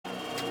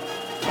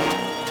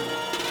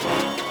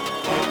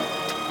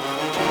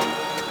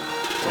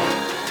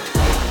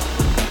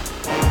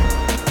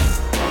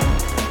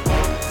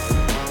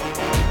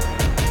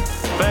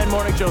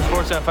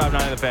Sportsnet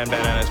 590, the Fan,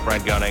 Ben Ennis,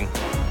 Brent Gunning.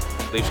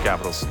 Leafs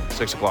Capitals,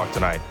 6 o'clock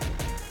tonight.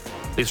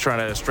 Leafs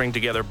trying to string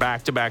together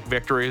back-to-back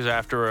victories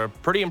after a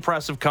pretty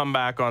impressive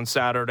comeback on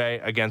Saturday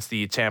against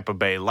the Tampa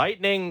Bay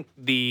Lightning.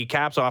 The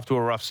Caps off to a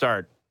rough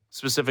start.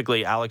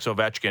 Specifically, Alex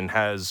Ovechkin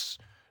has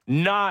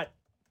not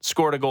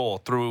scored a goal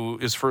through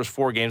his first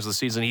 4 games of the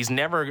season. He's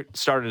never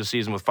started a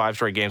season with 5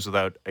 straight games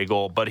without a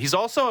goal, but he's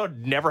also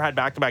never had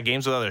back-to-back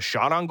games without a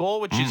shot on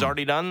goal, which he's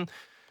already done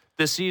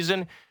this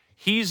season.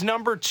 He's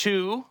number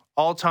 2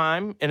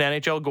 all-time in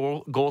NHL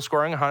goal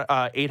scoring,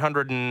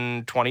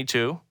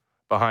 822,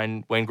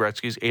 behind Wayne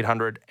Gretzky's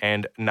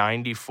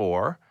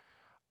 894.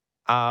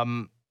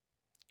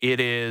 It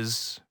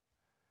is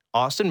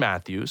Austin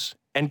Matthews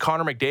and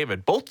Connor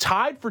McDavid, both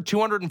tied for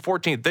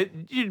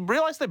 214th. You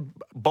realize they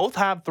both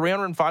have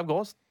 305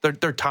 goals?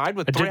 They're tied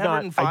with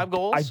 305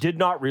 goals? I did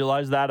not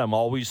realize that. I'm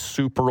always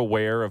super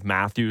aware of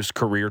Matthews'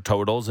 career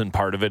totals, and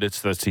part of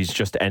it's that he's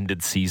just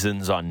ended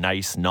seasons on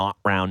nice, not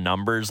round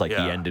numbers. He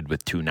ended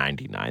with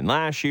 299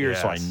 last year,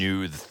 so I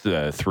knew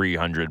the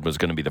 300 was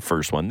going to be the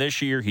first one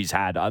this year. He's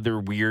had other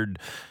weird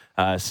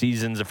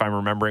seasons, if I'm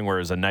remembering, where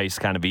it was a nice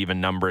kind of even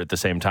number at the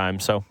same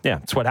time. So, yeah,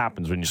 it's what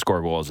happens when you score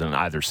goals in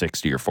either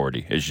 60 or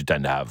 40, is you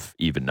tend to have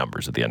even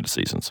numbers at the end of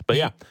seasons. But,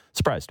 yeah,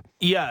 surprised.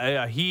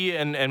 Yeah, he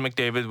and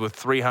McDavid with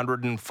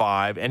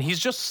 305, and he's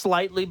just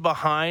slightly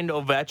behind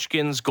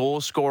Ovechkin's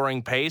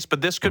goal-scoring pace, but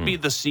this could be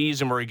the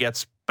season where he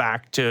gets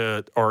back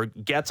to, or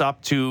gets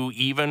up to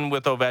even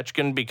with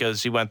Ovechkin,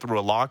 because he went through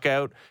a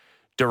lockout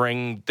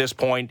during this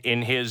point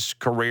in his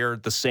career,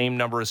 the same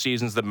number of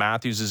seasons that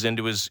Matthews is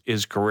into his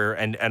career.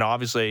 And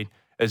obviously,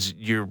 as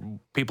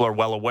people are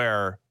well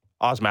aware,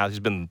 Os Matthews has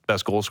been the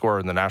best goal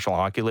scorer in the National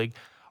Hockey League.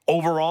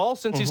 Overall,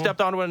 since he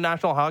stepped onto a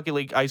National Hockey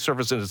League ice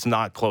surface, and it's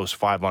not close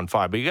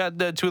 5-on-5. But you got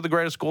the 2 of the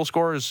greatest goal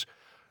scorers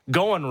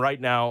going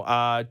right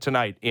now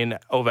tonight in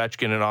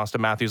Ovechkin and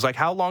Austin Matthews.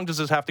 How long does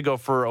this have to go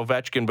for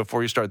Ovechkin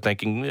before you start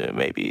thinking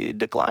maybe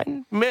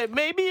decline?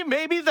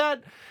 Maybe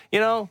that,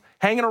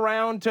 hanging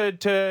around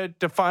to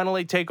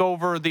finally take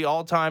over the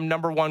all-time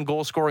number 1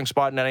 goal-scoring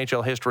spot in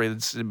NHL history,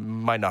 it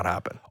might not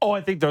happen. Oh,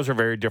 I think those are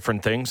very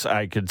different things.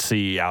 I could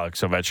see Alex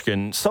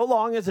Ovechkin, so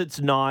long as it's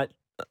not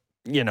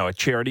a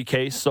charity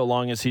case, so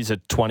long as he's a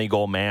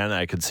 20-goal man,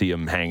 I could see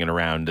him hanging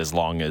around as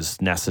long as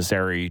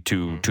necessary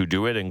to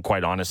do it. And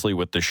quite honestly,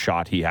 with the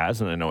shot he has,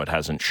 and I know it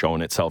hasn't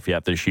shown itself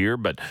yet this year,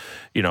 but,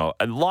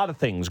 a lot of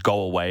things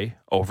go away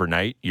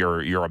overnight.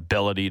 Your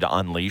ability to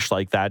unleash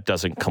like that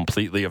doesn't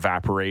completely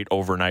evaporate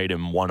overnight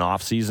in one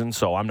off season.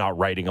 So I'm not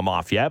writing him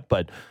off yet,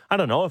 but I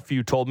don't know, if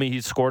you told me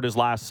he's had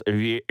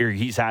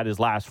his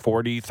last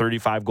 40,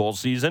 35 goal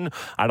season,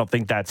 I don't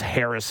think that's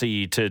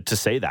heresy to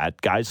say that.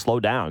 Guys,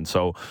 slow down.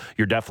 So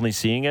you're definitely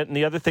seeing it. And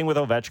the other thing with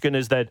Ovechkin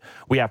is that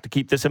we have to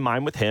keep this in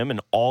mind with him, and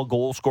all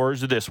goal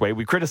scorers are this way.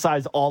 We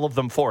criticize all of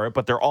them for it,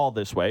 but they're all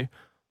this way.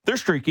 They're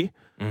streaky.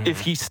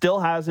 If he still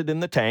has it in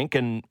the tank,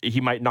 and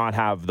he might not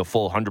have the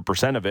full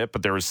 100% of it,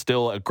 but there is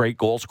still a great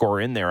goal scorer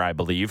in there, I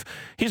believe,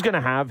 he's going to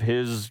have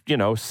his,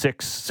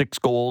 six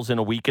goals in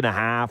a week and a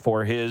half,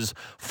 or his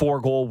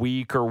 4-goal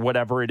week, or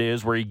whatever it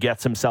is, where he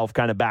gets himself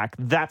kind of back.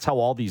 That's how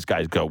all these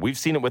guys go. We've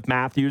seen it with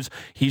Matthews.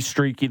 He's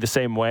streaky the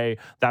same way.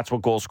 That's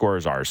what goal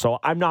scorers are. So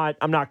I'm not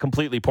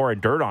completely pouring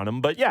dirt on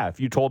him, but yeah, if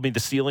you told me the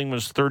ceiling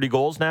was 30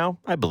 goals now,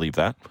 I believe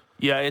that.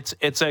 Yeah,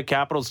 it's a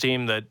Capitals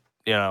team that,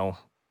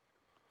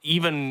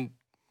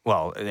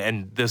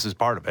 and this is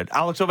part of it.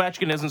 Alex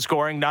Ovechkin isn't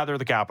scoring, neither are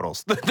the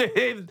Capitals.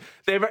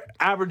 They've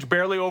averaged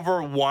barely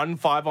over 1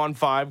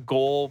 5-on-5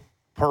 goal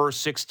per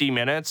 60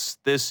 minutes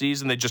this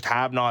season. They just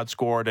have not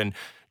scored. And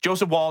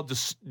Joseph Woll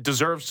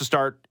deserves to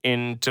start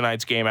in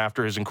tonight's game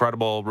after his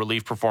incredible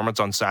relief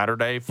performance on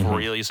Saturday for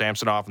Ilya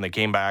Samsonov, and they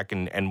came back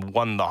and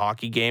won the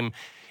hockey game.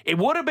 It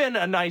would have been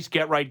a nice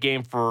get-right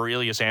game for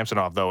Ilya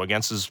Samsonov, though,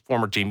 against his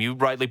former team. You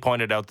rightly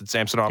pointed out that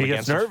Samsonov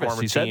against his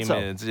former team,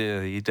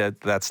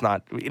 that's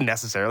not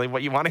necessarily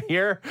what you want to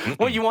hear.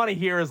 What you want to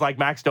hear is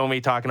Max Domi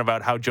talking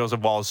about how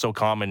Joseph Woll is so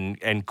calm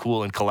and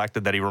cool and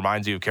collected that he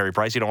reminds you of Carey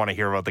Price. You don't want to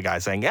hear about the guy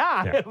saying,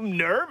 I'm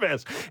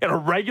nervous in a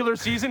regular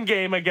season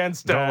game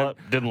against...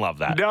 Didn't love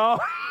that. No.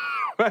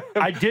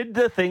 I did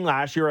the thing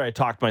last year where I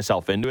talked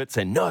myself into it,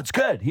 saying, no, it's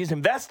good. He's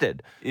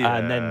invested.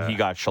 And then he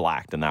got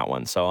shellacked in that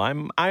one. So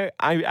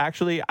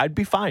I'd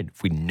be fine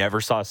if we never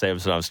saw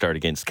Samsonov start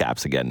against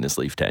Caps again in his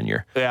Leaf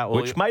tenure. Yeah,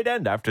 which might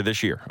end after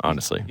this year,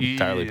 honestly.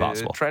 Entirely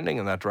possible. Trending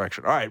in that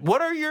direction. All right.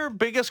 What are your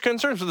biggest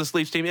concerns with this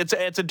Leafs team? It's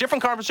a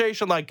different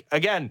conversation.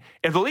 Again,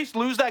 if the Leafs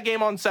lose that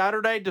game on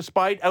Saturday,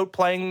 despite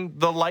outplaying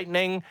the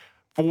Lightning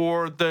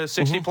for the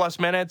 60-plus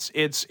minutes,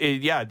 it's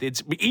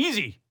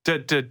easy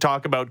to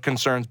talk about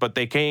concerns, but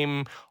they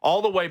came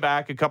all the way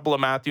back, a couple of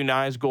Matthew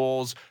Knies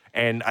goals,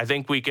 and I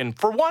think we can,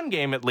 for one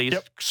game at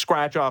least,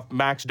 scratch off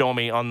Max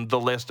Domi on the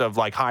list of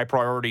high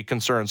priority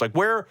concerns.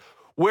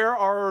 Where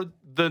are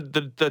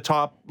the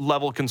top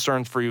level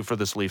concerns for you for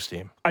this Leafs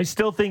team? I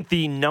still think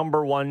the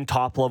number one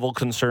top level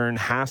concern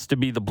has to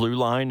be the blue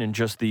line and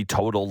just the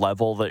total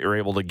level that you're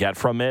able to get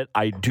from it.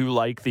 I do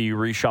like the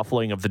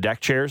reshuffling of the deck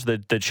chairs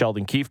that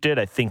Sheldon Keefe did.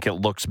 I think it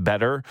looks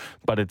better,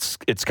 but it's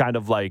kind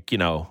of like,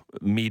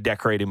 me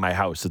decorating my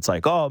house. It's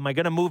like, oh, am I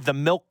going to move the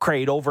milk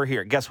crate over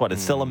here? Guess what?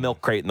 It's still a milk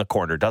crate in the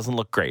corner. Doesn't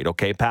look great.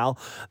 Okay, pal?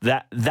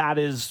 That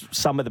is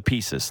some of the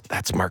pieces.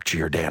 That's Mark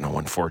Giordano,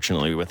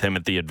 unfortunately, with him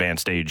at the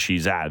advanced age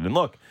he's at. And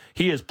look,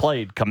 he has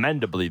played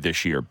commendably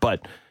this year,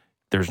 but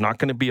there's not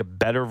going to be a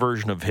better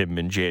version of him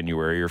in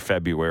January or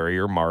February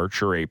or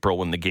March or April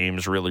when the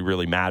games really,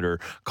 really matter.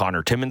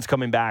 Connor Timmins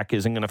coming back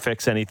isn't going to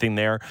fix anything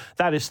there.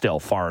 That is still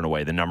far and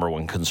away the number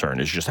one concern,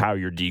 is just how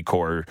your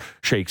decor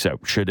shakes out.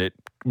 Should it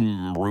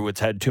rue its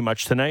head too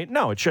much tonight?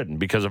 No, it shouldn't,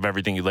 because of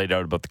everything you laid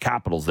out about the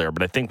Capitals there.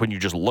 But I think when you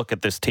just look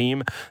at this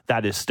team,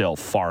 that is still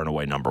far and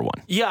away number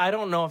one. Yeah, I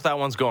don't know if that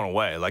one's going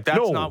away. Like,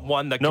 that's not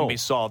one that can be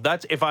solved.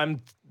 That's if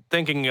I'm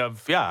thinking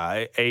of,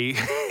 a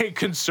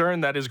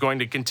concern that is going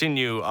to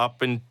continue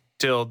up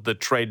until the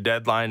trade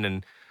deadline,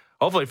 and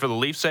hopefully for the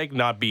Leafs' sake,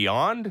 not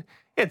beyond.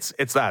 It's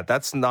that.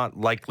 That's not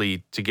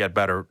likely to get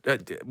better.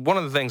 One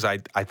of the things I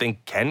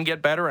think can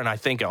get better, and I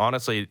think,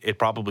 honestly, it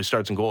probably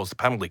starts in goal, is the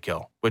penalty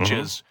kill, which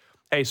is,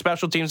 hey,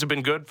 special teams have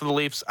been good for the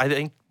Leafs. I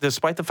think,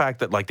 despite the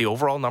fact that, like, the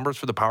overall numbers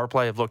for the power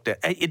play have looked at,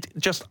 it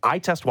just eye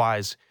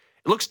test-wise,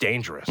 it looks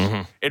dangerous.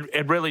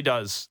 It really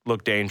does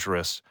look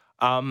dangerous.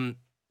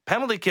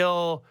 Penalty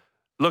kill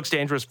looks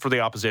dangerous for the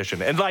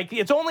opposition. And, like,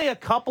 it's only a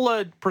couple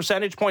of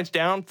percentage points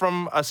down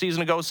from a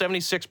season ago,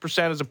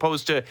 76% as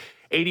opposed to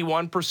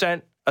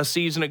 81% a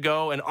season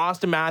ago. And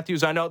Austin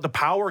Matthews, I know the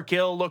power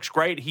kill looks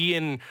great. He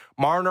and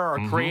Marner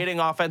are creating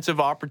offensive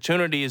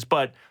opportunities,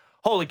 but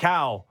holy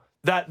cow,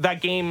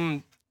 that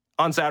game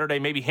on Saturday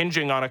maybe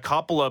hinging on a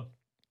couple of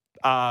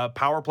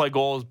power play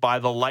goals by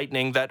the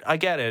Lightning. That, I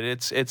get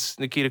it. It's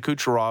Nikita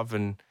Kucherov,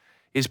 and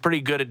he's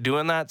pretty good at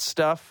doing that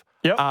stuff.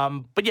 Yep.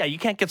 But yeah, you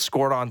can't get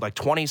scored on like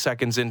 20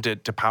 seconds into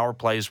power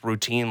plays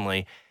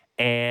routinely.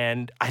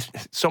 And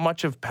so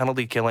much of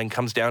penalty killing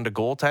comes down to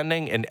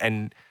goaltending,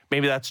 and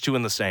maybe that's two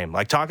in the same.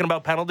 Like, talking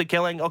about penalty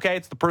killing, okay,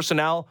 it's the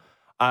personnel,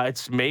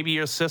 it's maybe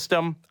your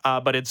system,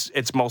 but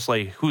it's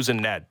mostly who's in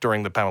net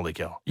during the penalty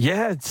kill.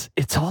 Yeah,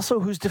 it's also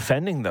who's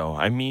defending, though.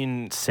 I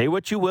mean, say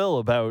what you will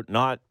about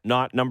not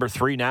number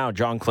 3 now,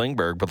 John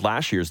Klingberg, but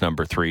last year's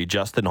number 3,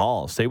 Justin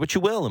Hall. Say what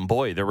you will, and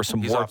boy, there were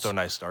some He's warts. off to a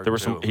nice start. There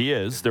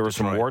were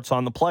some warts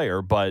on the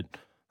player, but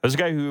there's a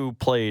guy who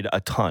played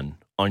a ton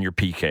on your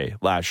PK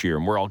last year,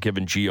 and we're all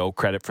giving Gio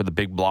credit for the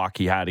big block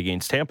he had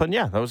against Tampa, and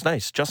yeah, that was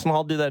nice. Justin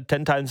Hall did that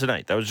 10 times a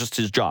night. That was just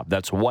his job.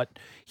 That's what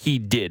he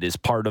did as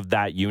part of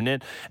that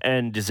unit.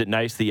 And is it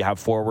nice that you have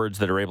forwards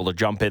that are able to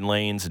jump in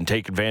lanes and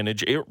take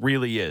advantage? It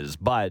really is.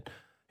 But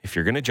if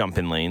you're going to jump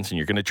in lanes and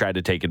you're going to try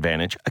to take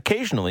advantage,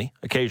 occasionally,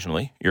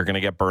 you're going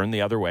to get burned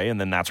the other way,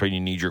 and then that's when you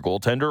need your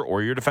goaltender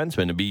or your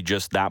defenseman to be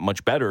just that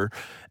much better.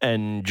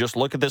 And just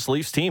look at this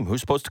Leafs team.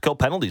 Who's supposed to kill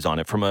penalties on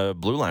it from a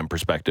blue line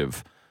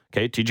perspective?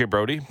 Okay, TJ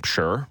Brody,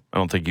 sure. I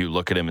don't think you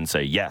look at him and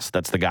say, yes,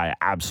 that's the guy I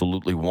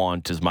absolutely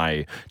want as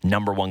my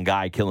number one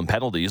guy killing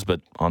penalties,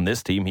 but on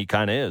this team, he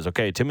kind of is.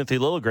 Okay, Timothy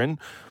Liljegren,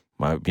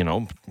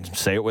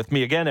 say it with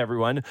me again,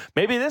 everyone.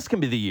 Maybe this can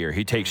be the year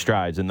he takes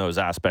strides in those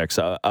aspects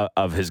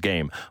of his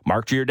game.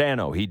 Mark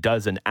Giordano, he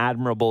does an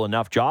admirable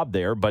enough job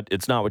there, but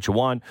it's not what you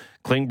want.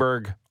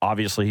 Klingberg,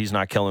 obviously, he's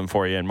not killing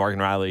for you. And Morgan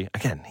Riley,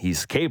 again,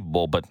 he's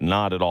capable, but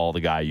not at all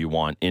the guy you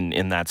want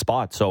in that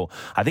spot. So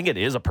I think it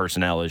is a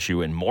personnel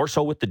issue, and more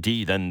so with the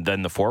D than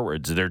the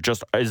forwards. There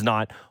just is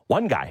not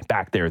one guy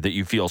back there that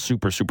you feel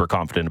super, super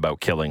confident about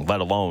killing,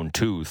 let alone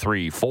 2,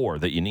 3, 4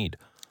 that you need.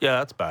 Yeah,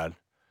 that's bad.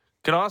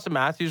 Can Austin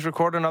Matthews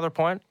record another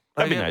point?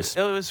 That'd be nice.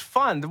 It was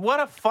fun.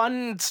 What a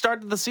fun start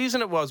to the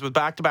season it was with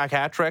back-to-back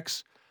hat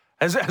tricks.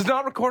 Has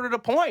not recorded a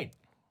point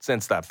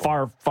since that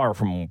point. Far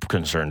from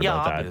concerned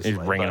about that. He's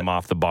bringing him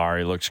off the bar.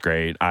 He looks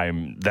great.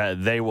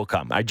 They will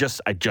come. I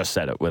just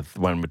said it when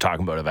we're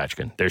talking about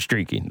Ovechkin. They're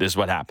streaky. This is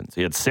what happens.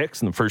 He had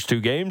 6 in the first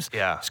 2 games.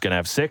 Yeah. He's going to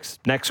have 6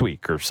 next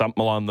week or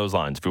something along those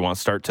lines. If he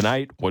wants to start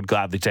tonight, would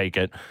gladly take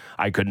it.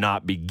 I could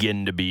not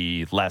begin to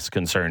be less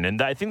concerned.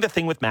 And I think the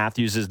thing with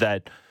Matthews is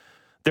that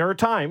there are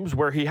times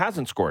where he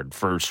hasn't scored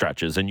for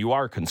stretches, and you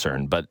are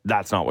concerned, but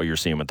that's not what you're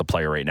seeing with the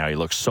player right now. He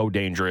looks so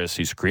dangerous.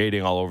 He's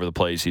creating all over the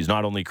place. He's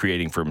not only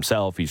creating for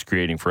himself, he's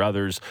creating for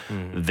others.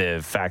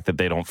 The fact that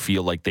they don't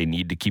feel like they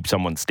need to keep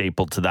someone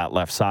stapled to that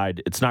left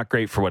side, it's not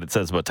great for what it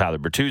says about Tyler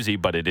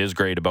Bertuzzi, but it is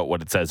great about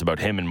what it says about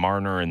him and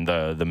Marner and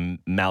the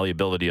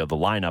malleability of the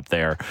lineup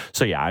there.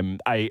 So yeah,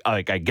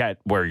 I get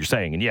where you're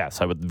saying, and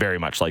yes, I would very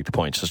much like the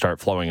points to start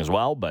flowing as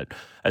well, but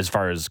as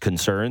far as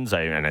concerns,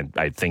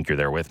 I think you're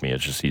there with me.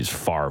 It's just he's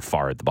far,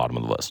 far at the bottom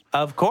of the list.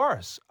 Of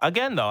course.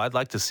 Again, though, I'd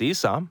like to see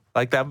some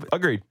like that.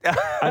 Agreed.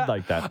 I'd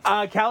like that.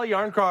 Calle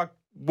Yarncroc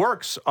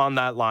works on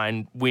that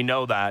line. We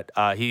know that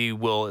he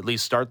will at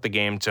least start the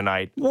game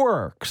tonight.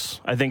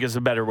 Works, I think, is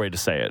a better way to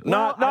say it.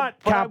 Not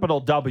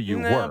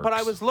W works. But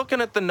I was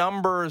looking at the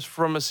numbers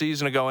from a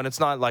season ago, and it's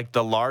not like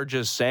the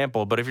largest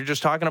sample. But if you're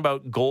just talking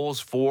about goals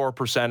for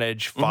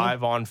percentage,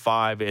 5 on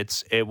 5,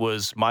 it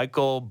was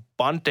Michael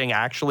Bunting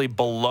actually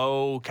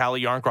below Calle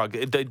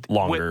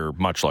Jarnkrok.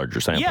 Much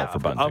larger sample for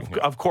Bunting.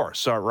 Of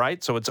course,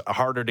 right? So it's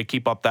harder to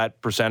keep up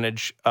that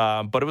percentage.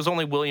 But it was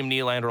only William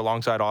Nylander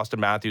alongside Austin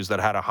Matthews that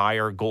had a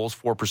higher goals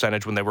for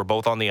percentage when they were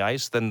both on the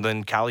ice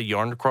than Calle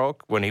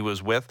Jarnkrok when he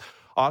was with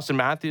Austin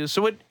Matthews.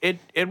 So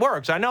it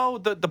works. I know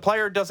the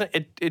player doesn't.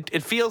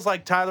 It feels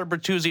like Tyler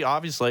Bertuzzi,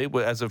 obviously,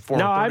 as a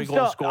former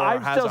 30-goal scorer,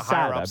 has a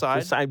higher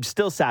upside. I'm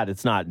still sad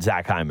it's not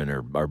Zach Hyman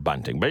or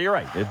Bunting. But you're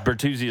right.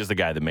 Bertuzzi is the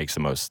guy that makes the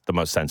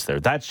most sense there.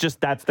 That's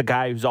the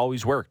guy who's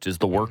always worked, is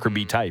the worker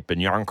bee type, and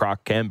Jarnkrok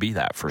can be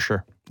that for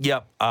sure.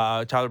 Yep.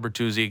 Tyler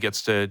Bertuzzi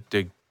gets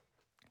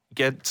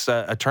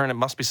a turn, it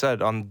must be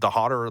said, on the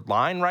hotter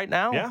line right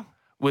now. Yeah.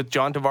 With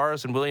John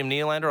Tavares and William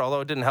Nylander,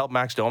 although it didn't help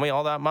Max Domi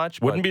all that much.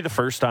 Wouldn't be the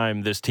first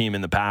time this team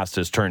in the past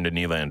has turned to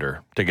Nylander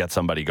to get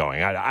somebody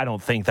going. I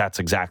don't think that's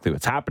exactly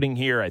what's happening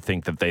here. I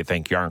think that they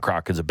think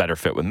Jarnkrok is a better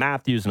fit with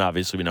Matthews, and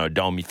obviously we know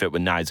Domi fit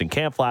with Knies and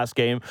Kampf last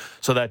game,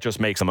 so that just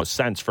makes the most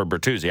sense for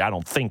Bertuzzi. I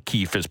don't think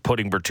Keefe is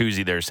putting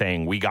Bertuzzi there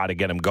saying, we got to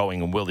get him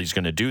going, and Willie's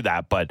going to do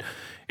that, but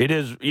it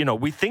is,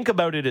 we think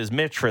about it as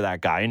Mitch for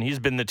that guy, and he's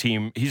been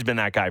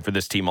that guy for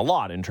this team a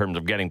lot in terms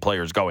of getting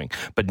players going.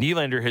 But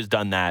Nylander has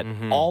done that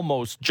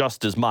almost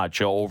just as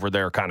much over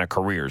their kind of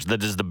careers.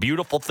 That is the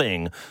beautiful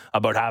thing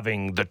about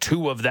having the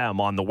two of them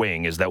on the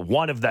wing, is that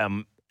one of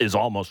them is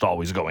almost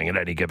always going at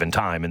any given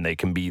time, and they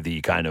can be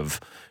the kind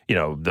of,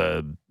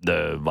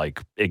 the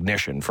like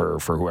ignition for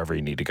whoever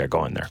you need to get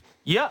going there.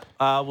 Yeah,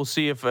 we'll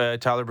see if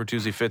Tyler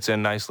Bertuzzi fits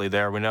in nicely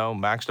there. We know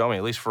Max Domi,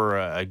 at least for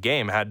a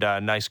game, had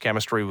nice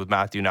chemistry with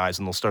Matthew Knies,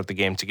 and they'll start the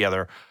game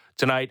together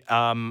tonight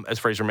as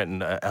Fraser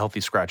Minten, a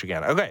healthy scratch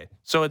again. Okay,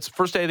 so it's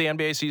first day of the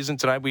NBA season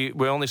tonight. We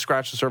only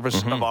scratched the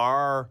surface of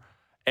our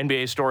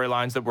NBA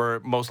storylines that we're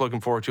most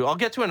looking forward to. I'll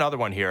get to another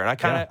one here, and I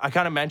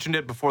kind of mentioned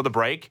it before the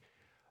break,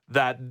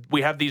 that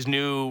we have these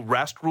new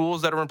rest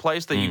rules that are in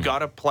place that you got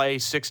to play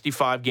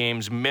 65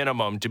 games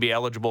minimum to be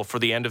eligible for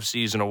the end of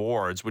season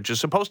awards, which is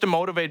supposed to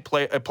motivate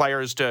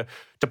players to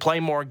play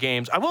more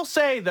games. I will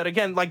say that,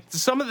 again, like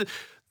some of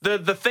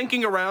the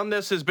thinking around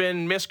this has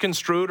been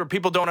misconstrued, or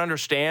people don't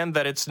understand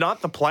that it's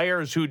not the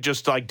players who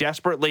just like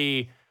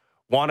desperately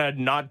want to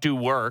not do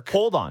work.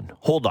 Hold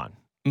on.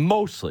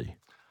 Mostly.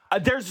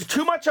 There's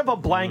too much of a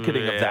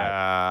blanketing of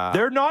that.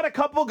 There are not a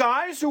couple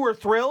guys who are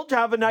thrilled to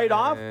have a night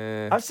off.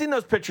 I've seen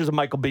those pictures of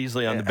Michael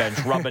Beasley on the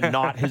bench rubbing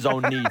not his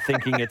own knee,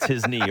 thinking it's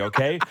his knee,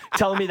 okay?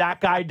 Telling me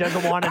that guy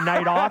doesn't want a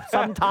night off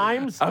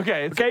sometimes?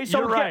 Okay, so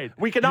you're right.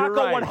 We cannot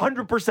go right.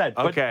 100%,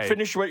 but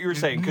finish what you were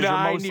saying, because you're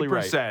mostly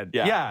right.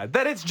 Yeah,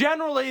 that it's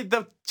generally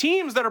the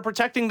teams that are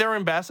protecting their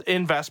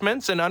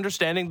investments and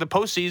understanding the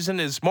postseason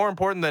is more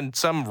important than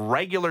some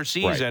regular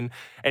season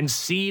and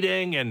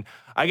seeding, and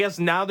I guess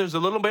now there's a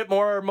little bit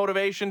more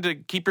motivation to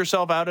keep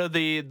yourself out of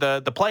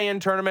the play-in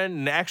tournament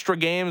and extra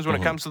games when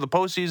it comes to the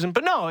postseason.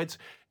 But no, it's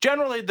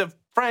generally the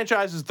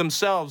franchises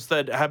themselves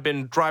that have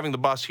been driving the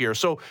bus here.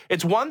 So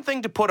it's one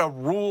thing to put a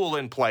rule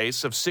in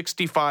place of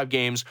 65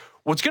 games.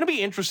 What's going to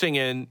be interesting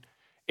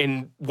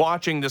in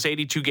watching this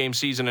 82-game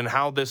season and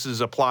how this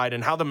is applied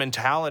and how the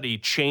mentality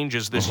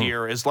changes this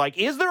year is like,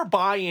 is there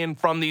buy-in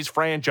from these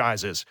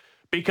franchises?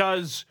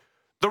 Because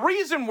the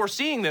reason we're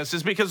seeing this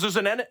is because there's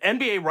an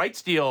NBA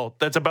rights deal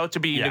that's about to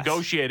be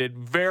negotiated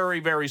very,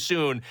 very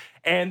soon.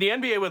 And the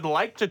NBA would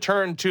like to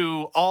turn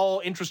to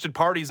all interested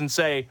parties and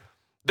say,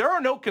 there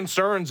are no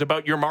concerns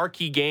about your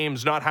marquee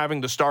games not having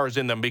the stars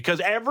in them,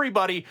 because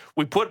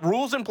we put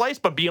rules in place,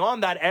 but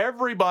beyond that,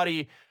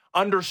 everybody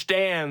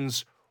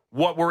understands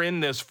what we're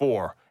in this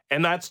for.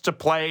 And that's to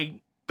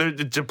play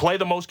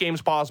the most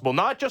games possible,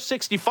 not just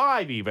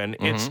 65 even.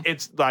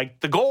 It's like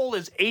the goal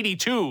is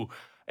 82.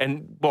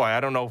 And boy, I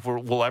don't know if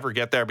we'll ever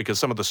get there, because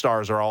some of the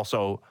stars are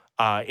also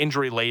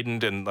injury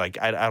laden, and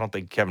like I don't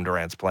think Kevin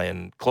Durant's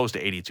playing close to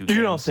 82 games.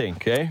 You don't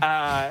think, eh?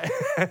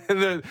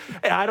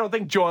 I don't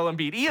think Joel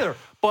Embiid either.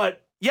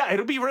 But yeah,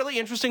 it'll be really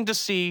interesting to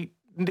see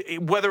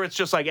whether it's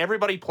just like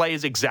everybody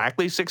plays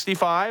exactly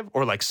 65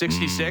 or like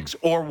 66,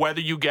 or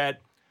whether you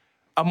get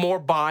a more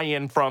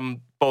buy-in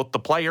from both the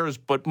players,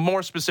 but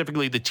more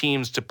specifically the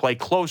teams, to play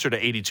closer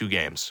to 82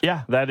 games.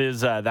 Yeah, that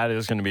is going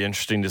to be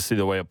interesting to see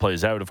the way it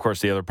plays out. Of course,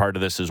 the other part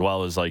of this as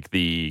well is like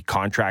the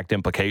contract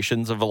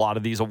implications of a lot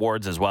of these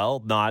awards as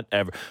well. Not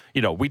ever,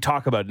 we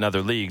talk about in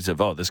other leagues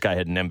of, this guy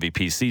had an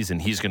MVP season,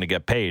 he's going to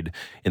get paid.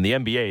 In the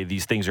NBA,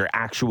 these things are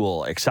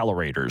actual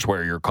accelerators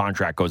where your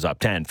contract goes up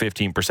 10,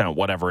 15%,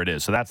 whatever it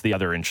is. So that's the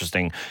other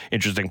interesting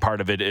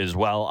part of it as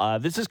well.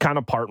 This is kind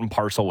of part and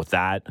parcel with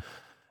that.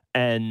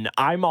 And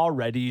I'm all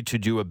ready to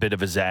do a bit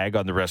of a zag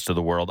on the rest of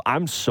the world.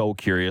 I'm so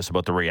curious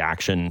about the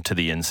reaction to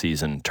the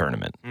in-season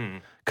tournament.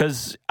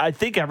 Because I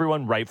think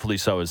everyone, rightfully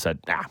so, has said,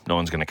 no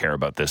one's going to care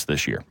about this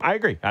year. I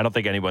agree. I don't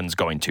think anyone's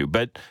going to.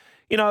 But,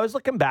 I was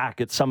looking back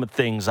at some of the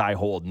things I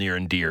hold near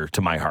and dear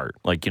to my heart.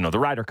 Like, the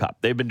Ryder Cup.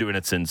 They've been doing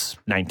it since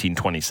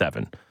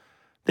 1927.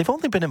 They've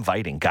only been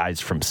inviting guys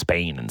from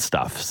Spain and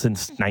stuff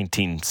since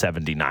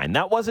 1979.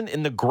 That wasn't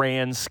in the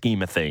grand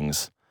scheme of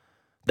things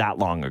that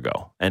long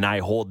ago. And I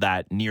hold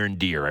that near and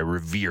dear. I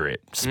revere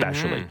it,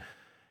 especially.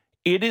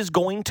 It is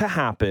going to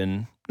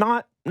happen,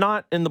 not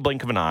in the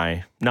blink of an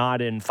eye,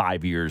 not in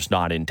 5 years,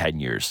 not in 10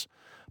 years,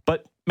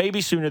 but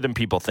maybe sooner than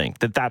people think,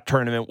 that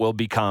tournament will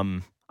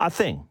become a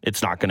thing.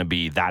 It's not going to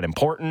be that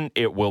important.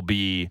 It will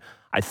be,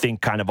 I think,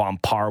 kind of on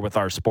par with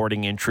our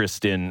sporting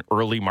interest in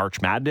early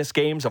March Madness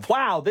games of,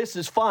 wow, this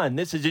is fun.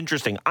 This is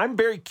interesting. I'm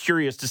very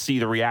curious to see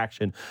the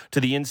reaction to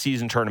the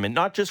in-season tournament,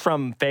 not just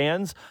from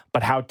fans,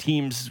 but how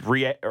teams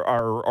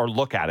or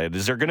look at it.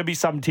 Is there going to be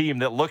some team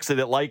that looks at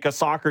it like a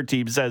soccer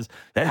team says,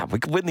 yeah, we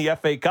could win the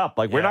FA Cup.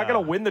 Like, we're not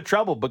going to win the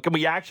treble, but can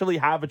we actually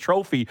have a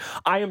trophy?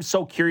 I am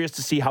so curious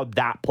to see how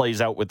that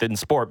plays out within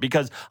sport,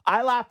 because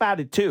I laugh at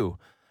it too.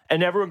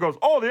 And everyone goes,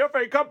 oh, the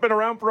FA Cup been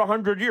around for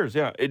 100 years.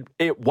 Yeah,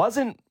 it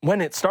wasn't when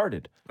it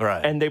started.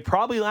 Right. And they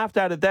probably laughed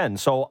at it then.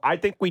 So I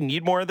think we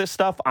need more of this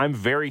stuff. I'm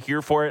very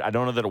here for it. I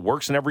don't know that it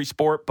works in every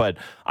sport, but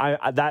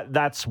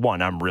that's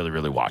one I'm really,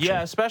 really watching.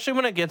 Yeah, especially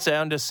when it gets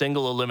down to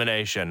single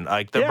elimination,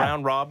 like the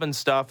round robin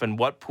stuff and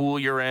what pool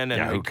you're in.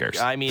 And who cares?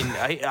 I mean,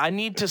 I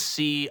need to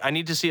see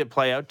it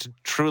play out to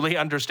truly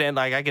understand.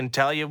 Like, I can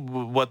tell you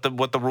what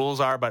the rules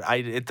are, but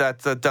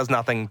that does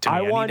nothing to me.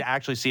 I need to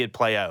actually see it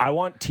play out. I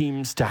want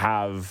teams to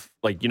have,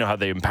 like, how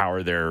they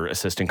empower their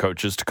assistant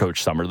coaches to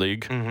coach Summer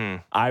League.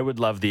 Mm-hmm. I would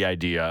love the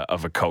idea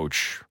of a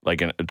coach,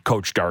 like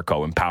Coach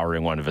Darko,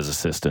 empowering one of his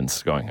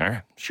assistants, going, all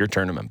right, it's your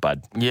tournament,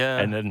 bud. Yeah.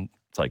 And then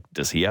it's like,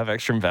 does he have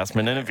extra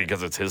investment in it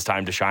because it's his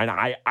time to shine?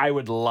 I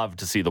would love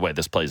to see the way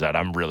this plays out.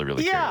 I'm really,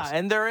 really curious. Yeah,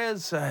 and there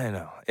is, I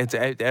know,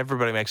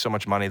 everybody makes so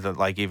much money that,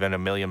 like, even $1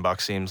 million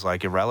seems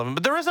like irrelevant.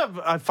 But there is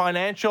a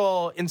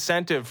financial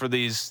incentive for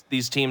these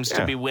teams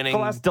to be winning.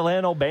 He'll ask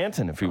Delano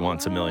Banton if he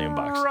wants $1 million.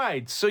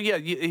 Right. So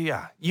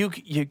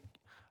you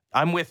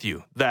I'm with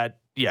you that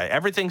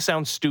everything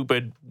sounds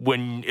stupid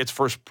when it's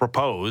first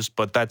proposed,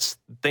 but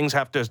things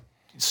have to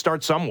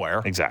start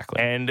somewhere.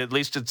 Exactly. And at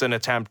least it's an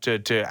attempt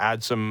to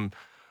add some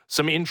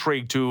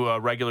intrigue to a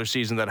regular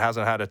season that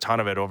hasn't had a ton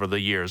of it over the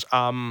years.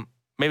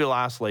 Maybe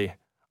lastly,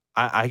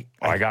 I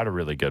got a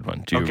really good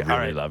one. Do you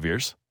really love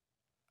yours?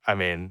 I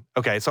mean,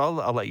 okay, so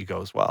I'll let you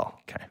go as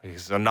well. Okay.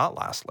 So not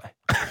lastly.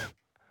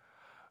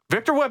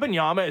 Victor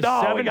Wembanyama is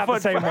 7 foot. The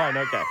same one.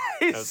 Okay.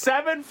 He's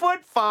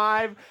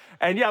 7'5".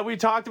 And we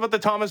talked about the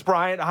Thomas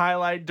Bryant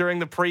highlight during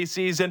the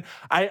preseason.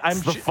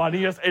 It's the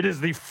funniest. It is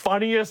the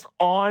funniest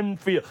on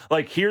field.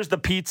 Like, here's the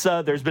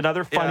pizza. There's been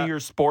other funnier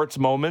sports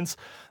moments.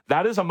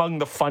 That is among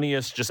the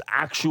funniest, just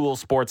actual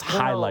sports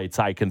highlights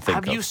I can think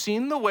of. Have you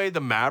seen the way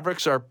the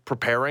Mavericks are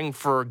preparing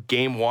for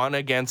Game 1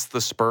 against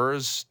the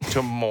Spurs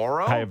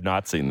tomorrow? I have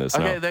not seen this.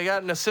 Okay, no. They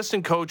got an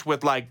assistant coach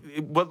with, like,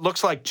 what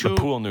looks like two the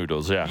pool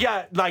noodles. Yeah.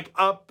 Yeah, like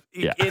up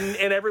in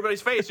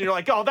everybody's face, and you're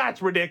like, oh,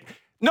 that's ridiculous.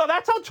 No,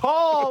 that's how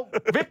tall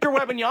Victor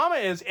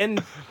Wembanyama is,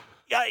 and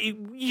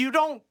you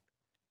don't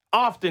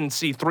often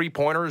see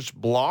three-pointers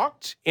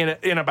blocked in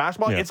a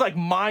basketball. Yeah. It's like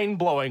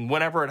mind-blowing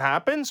whenever it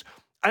happens.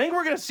 I think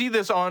we're going to see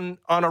this on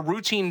a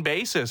routine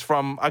basis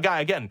from a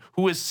guy, again,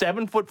 who is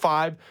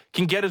 7'5",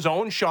 can get his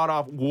own shot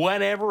off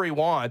whenever he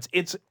wants.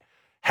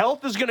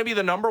 Health is going to be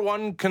the number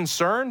one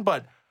concern,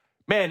 but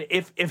man,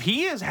 if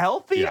he is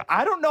healthy,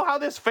 I don't know how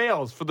this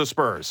fails for the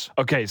Spurs.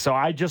 Okay, so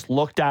I just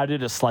looked at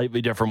it a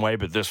slightly different way,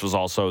 but this was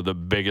also the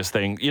biggest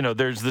thing.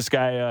 There's this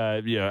guy,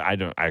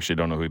 I actually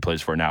don't know who he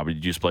plays for now, but he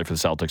used to play for the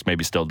Celtics,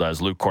 maybe still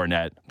does, Luke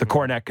Cornett. The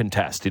Cornett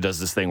contest. He does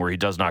this thing where he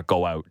does not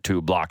go out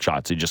to block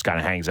shots. He just kind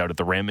of hangs out at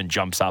the rim and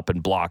jumps up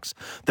and blocks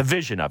the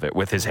vision of it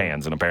with his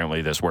hands, and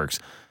apparently this works.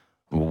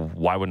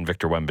 Why wouldn't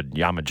Victor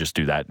Wembanyama just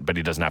do that? But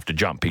he doesn't have to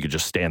jump. He could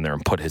just stand there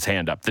and put his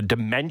hand up. The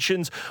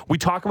dimensions, we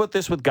talk about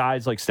this with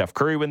guys like Steph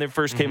Curry when they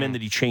first came in,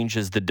 that he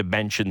changes the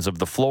dimensions of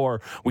the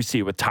floor. We see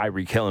it with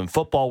Tyreek Hill in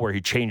football, where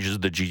he changes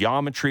the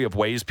geometry of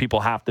ways people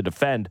have to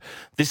defend.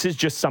 This is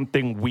just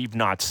something we've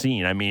not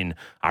seen. I mean,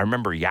 I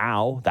remember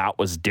Yao. That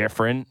was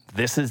different.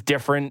 This is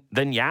different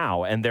than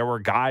Yao. And there were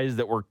guys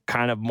that were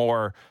kind of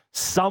more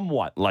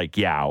somewhat like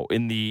Yao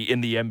in the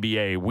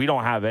NBA. We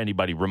don't have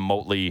anybody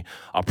remotely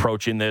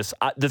approaching this.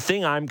 The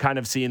thing I'm kind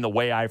of seeing, the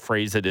way I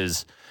phrase it,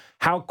 is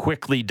how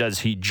quickly does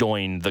he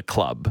join the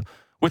club?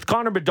 With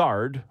Connor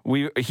Bedard,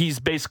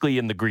 he's basically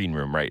in the green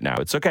room right now.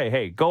 It's okay.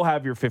 Hey, go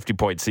have your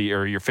 50-point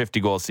or your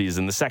 50-goal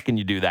season. The second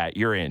you do that,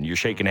 you're in. You're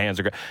shaking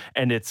hands.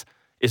 And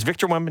is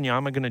Victor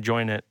Wembanyama going to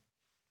join it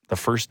the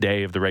first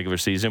day of the regular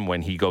season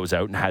when he goes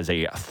out and has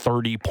a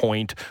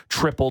 30-point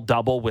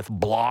triple-double with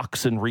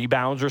blocks and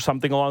rebounds or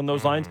something along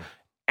those lines?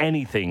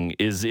 Anything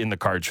is in the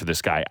cards for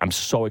this guy. I'm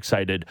so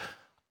excited.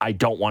 I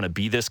don't want to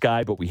be this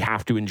guy, but we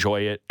have to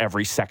enjoy it.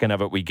 Every second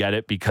of it, we get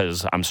it,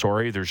 because I'm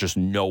sorry, there's just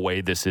no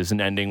way this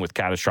isn't ending with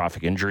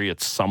catastrophic injury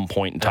at some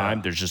point in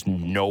time. There's just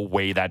no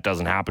way that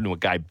doesn't happen to a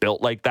guy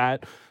built like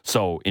that.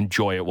 So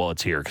enjoy it while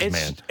it's here,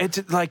 because,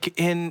 it's like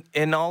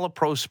in all of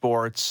pro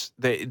sports,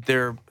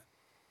 there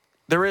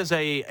is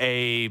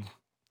a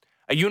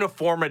a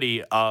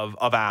uniformity of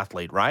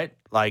athlete, right?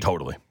 Like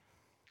Totally.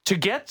 to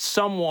get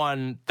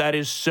someone that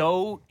is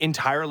so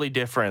entirely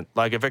different,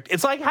 like if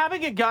it's like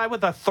having a guy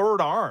with a third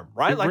arm,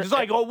 right? Like it's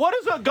like, oh, what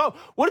is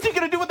he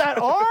going to do with that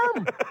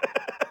arm?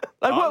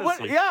 Like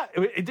what? Yeah,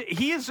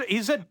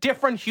 he's a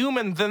different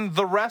human than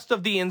the rest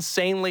of the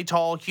insanely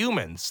tall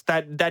humans.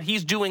 That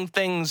he's doing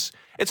things.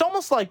 It's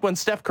almost like when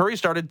Steph Curry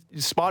started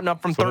spotting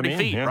up from 30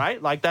 feet,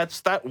 right? Like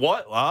that's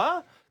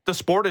what? The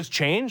sport has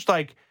changed.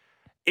 Like,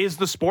 is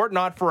the sport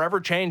not forever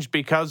changed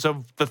because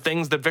of the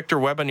things that Victor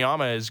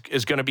Wembanyama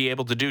is going to be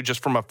able to do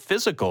just from a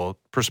physical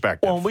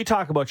perspective? Well, when we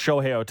talk about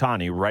Shohei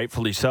Ohtani,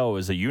 rightfully so,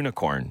 as a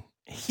unicorn,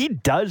 he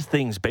does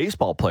things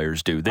baseball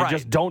players do. They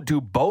just don't do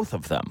both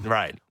of them.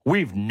 Right.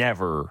 We've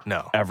never,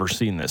 ever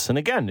seen this. And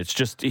again, it's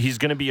just, he's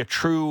going to be a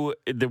true,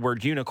 the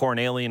word unicorn,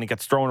 alien, it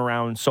gets thrown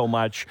around so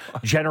much,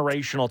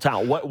 generational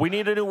talent. We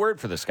need a new word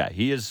for this guy.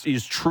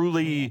 He's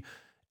truly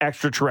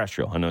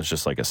extraterrestrial. I know it's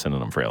just like a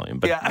synonym for alien,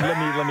 but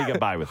let me get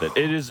by with it.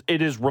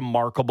 It is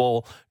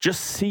remarkable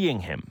just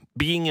seeing him,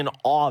 being in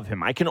awe of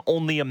him. I can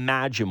only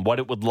imagine what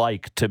it would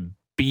like to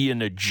be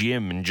in a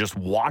gym and just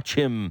watch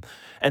him.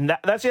 And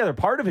that's the other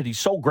part of it. He's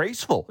so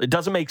graceful. It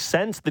doesn't make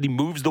sense that he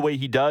moves the way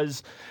he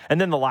does. And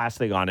then the last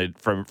thing on it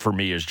for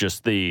me is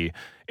just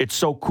it's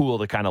so cool,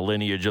 the kind of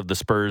lineage of the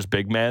Spurs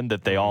big men,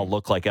 that they all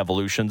look like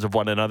evolutions of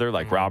one another,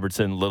 like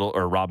Robinson a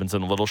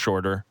little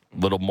shorter,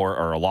 little more,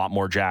 or a lot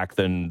more jacked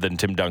than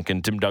Tim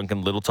Duncan. Tim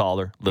Duncan, little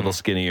taller, little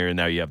skinnier, and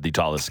now you have the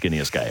tallest,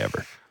 skinniest guy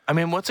ever. I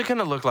mean, what's it going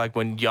to look like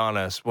when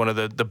Giannis, one of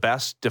the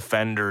best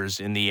defenders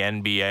in the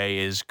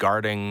NBA, is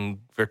guarding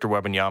Victor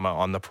Wembanyama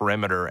on the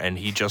perimeter, and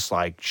he just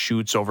like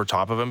shoots over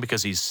top of him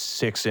because he's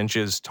 6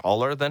 inches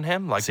taller than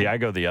him? Like, see, I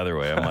go the other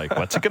way. I'm like,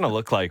 what's it going to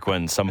look like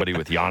when somebody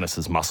with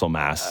Giannis's muscle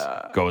mass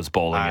goes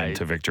bowling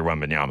into Victor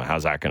Wembanyama?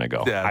 How's that going to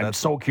go? Yeah, I'm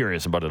so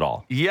curious about it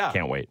all. Yeah.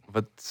 Can't wait.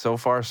 But so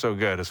far, so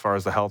good as far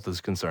as the health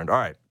is concerned. All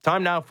right,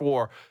 time now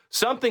for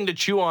Something to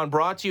Chew On,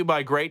 brought to you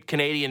by Great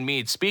Canadian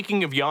Meats.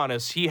 Speaking of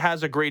Giannis, he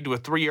has agreed to a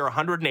 3-year,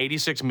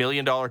 $186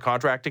 million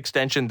contract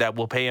extension that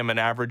will pay him an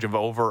average of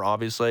over,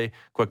 obviously,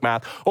 quick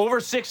math, over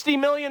 $60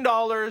 million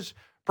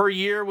per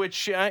year,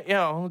 which,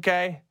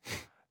 okay.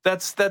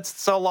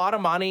 That's a lot of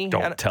money.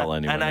 Don't tell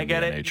anyone and I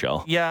get in the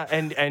NHL. Yeah,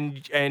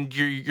 and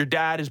your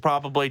dad is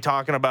probably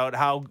talking about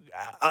how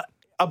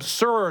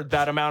absurd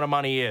that amount of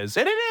money is.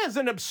 And it is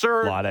an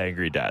absurd... A lot of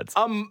angry dads.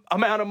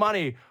 Amount of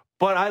money.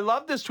 But I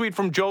love this tweet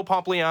from Joe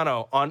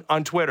Pompliano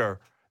on Twitter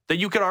that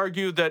you could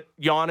argue that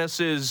Giannis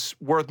is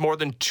worth more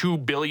than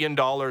 $2 billion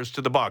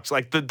to the Bucks.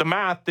 Like the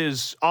math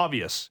is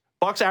obvious.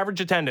 Bucks average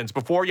attendance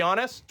before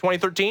Giannis,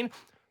 2013,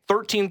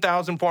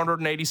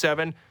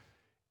 13,487.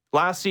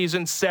 Last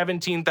season,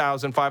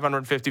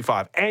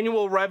 17,555.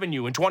 Annual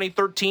revenue in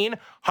 2013,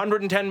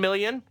 $110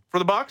 million for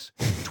the Bucks.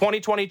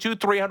 2022,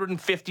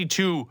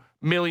 $352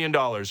 million.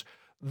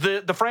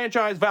 The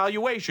franchise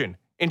valuation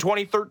in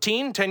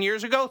 2013, 10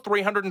 years ago,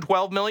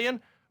 $312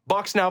 million.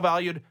 Bucks now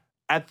valued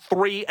at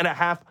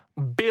 $3.5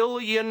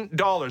 billion.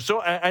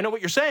 So I know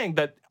what you're saying,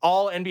 that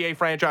all NBA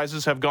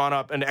franchises have gone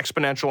up an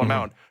exponential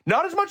amount.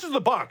 Not as much as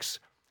the Bucks.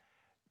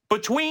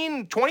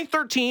 Between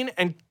 2013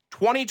 and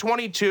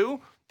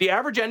 2022, the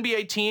average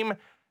NBA team,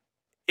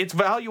 its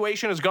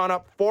valuation has gone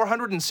up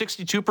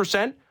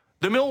 462%.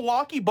 The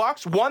Milwaukee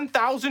Bucks,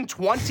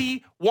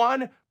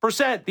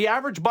 1,021%. The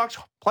average Bucks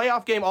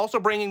playoff game also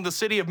bringing the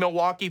city of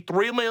Milwaukee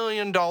 $3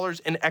 million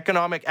in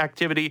economic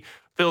activity,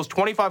 fills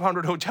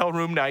 2,500 hotel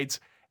room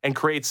nights, and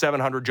creates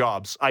 700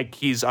 jobs. Like,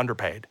 he's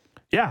underpaid.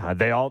 Yeah,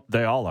 they all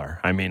are.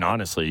 I mean,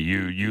 honestly,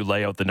 you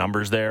lay out the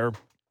numbers there.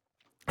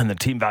 And the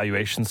team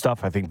valuation stuff,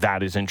 I think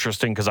that is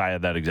interesting, because I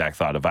had that exact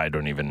thought of I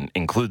don't even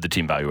include the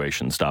team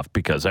valuation stuff,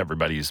 because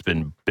everybody's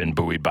been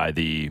buoyed by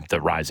the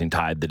rising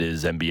tide that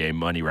is NBA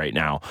money right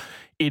now.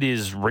 It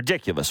is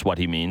ridiculous what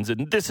he means.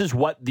 And this is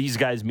what these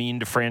guys mean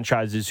to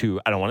franchises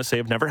who, I don't want to say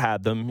have never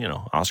had them,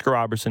 Oscar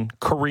Robertson,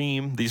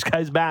 Kareem, these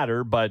guys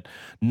matter, but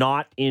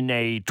not in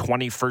a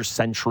 21st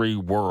century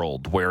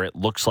world where it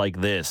looks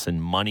like this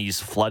and money's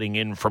flooding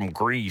in from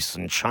Greece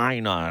and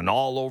China and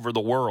all over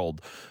the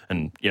world.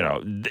 And,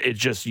 it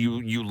just,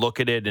 you look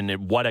at it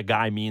and what a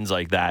guy means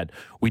like that.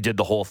 We did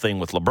the whole thing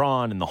with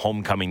LeBron and the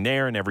homecoming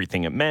there and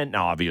everything it meant.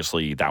 Now,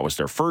 obviously, that was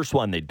their first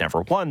one. They'd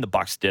never won. The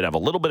Bucks did have a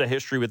little bit of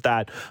history with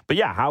that. But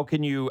yeah, how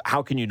can you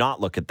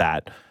not look at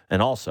that? And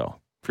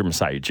also, if you're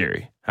Masai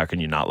Ujiri, how can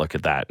you not look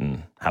at that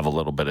and have a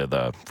little bit of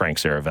the Frank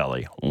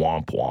Saravelli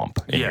womp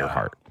womp in your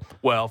heart?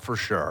 Well, for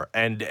sure.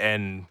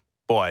 And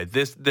boy,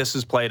 this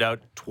has played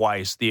out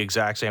twice the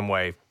exact same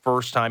way.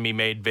 First time he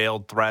made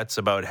veiled threats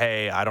about,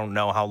 hey, I don't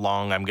know how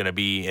long I'm going to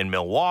be in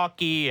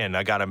Milwaukee, and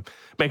I got to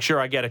make sure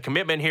I get a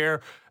commitment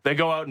here. They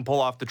go out and pull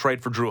off the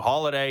trade for Drew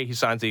Holiday. He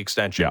signs the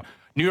extension. Yeah.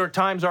 New York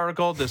Times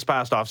article this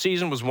past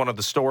offseason was one of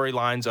the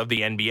storylines of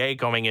the NBA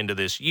going into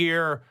this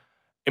year.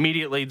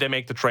 Immediately, they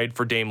make the trade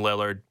for Dame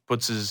Lillard,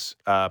 puts his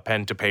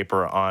pen to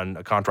paper on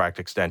a contract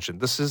extension.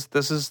 This is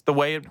the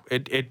way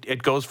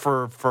it goes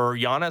for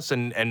Giannis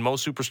and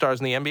most superstars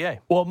in the NBA.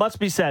 Well, it must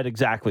be said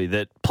exactly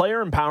that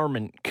player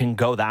empowerment can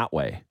go that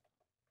way.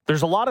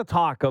 There's a lot of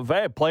talk of,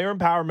 hey, player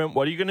empowerment.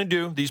 What are you going to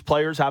do? These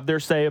players have their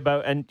say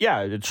about, and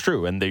yeah, it's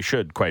true. And they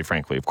should, quite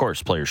frankly. Of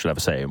course, players should have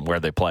a say in where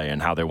they play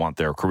and how they want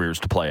their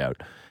careers to play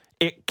out.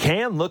 It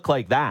can look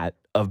like that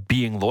of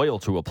being loyal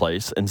to a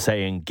place and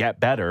saying, get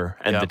better,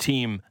 and the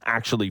team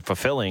actually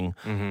fulfilling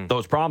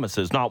those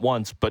promises, not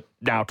once, but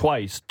now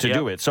twice to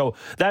do it. So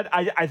that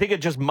I think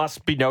it just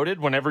must be noted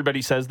when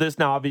everybody says this.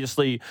 Now,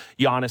 obviously,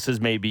 Giannis is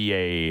maybe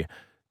a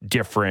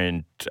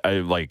different,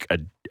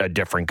 a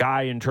different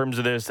guy in terms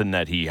of this, and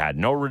that he had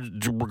no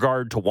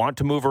regard to want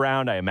to move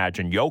around. I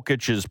imagine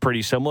Jokic is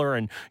pretty similar.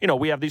 And,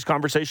 we have these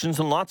conversations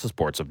in lots of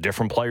sports of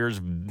different players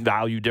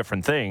value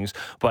different things.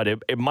 But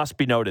it must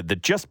be noted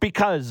that just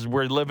because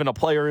we live in a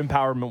player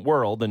empowerment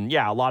world, and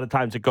a lot of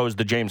times it goes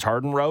the James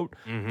Harden route,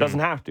 doesn't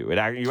have to.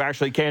 You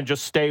actually can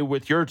just stay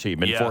with your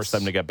team and force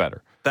them to get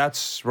better.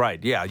 That's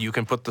right. Yeah, you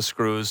can put the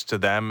screws to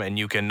them, and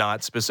you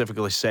cannot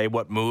specifically say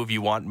what move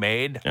you want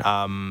made,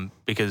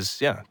 because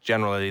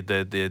generally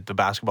the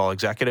basketball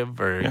executive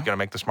are going to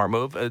make the smart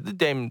move. The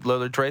Dame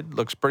Lillard trade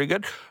looks pretty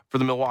good for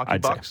the Milwaukee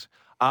Bucks.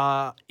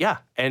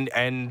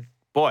 And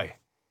boy,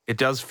 it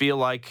does feel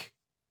like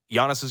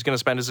Giannis is going to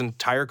spend his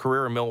entire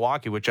career in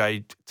Milwaukee, which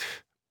I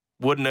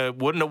wouldn't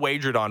have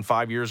wagered on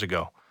 5 years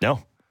ago.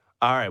 No.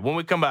 All right, when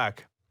we come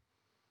back,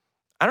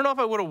 I don't know if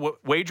I would have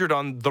wagered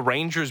on the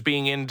Rangers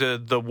being into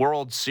the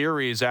World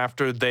Series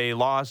after they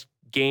lost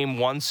game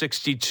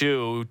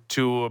 162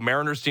 to a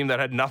Mariners team that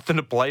had nothing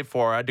to play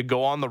for. I had to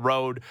go on the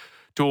road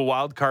to a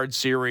wild card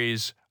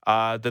series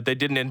that they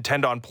didn't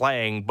intend on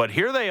playing. But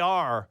here they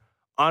are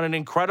on an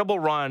incredible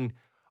run,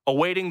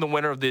 awaiting the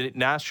winner of the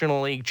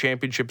National League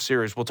Championship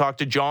Series. We'll talk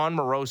to Jon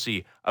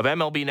Morosi of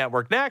MLB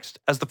Network next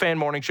as the Fan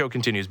Morning Show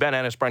continues. Ben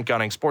Ennis, Brent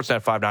Gunning,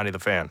 Sportsnet 590 The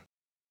Fan.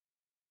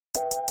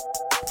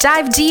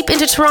 Dive deep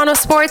into Toronto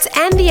sports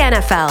and the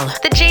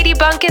NFL. The JD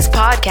Bunkus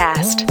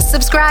Podcast.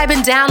 Subscribe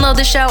and download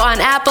the show on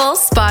Apple,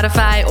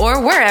 Spotify,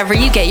 or wherever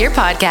you get your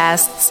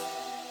podcasts.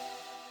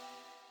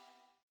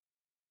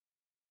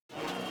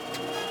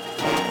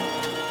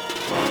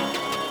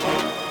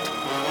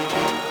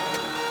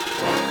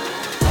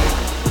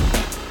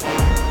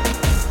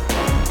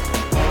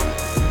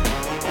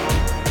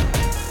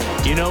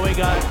 You know what we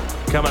got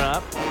coming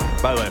up?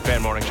 By the way,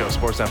 Fan Morning Show,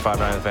 Sportsnet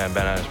 590 The Fan,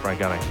 Ben Ennis, Brent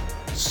Gunning.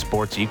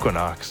 Sports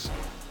Equinox.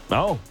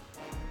 Oh.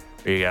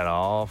 You got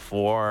all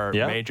four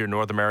major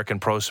North American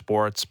pro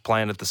sports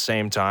playing at the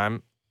same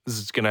time. This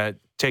is going to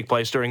take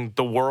place during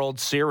the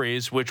World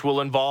Series, which will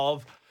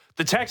involve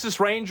the Texas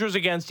Rangers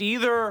against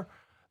either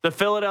the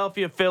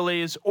Philadelphia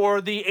Phillies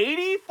or the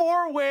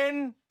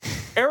 84-win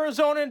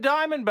Arizona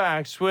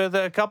Diamondbacks, with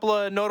a couple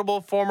of notable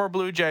former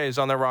Blue Jays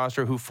on their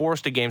roster who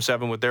forced a Game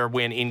 7 with their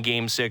win in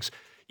Game 6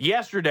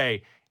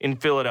 yesterday in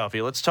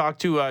Philadelphia. Let's talk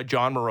to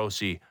Jon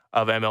Morosi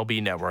of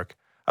MLB Network.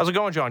 How's it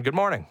going, John? Good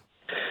morning.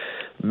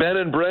 Ben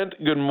and Brent,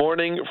 good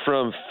morning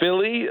from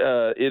Philly.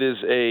 It is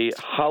a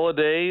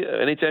holiday.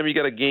 Anytime you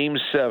got a Game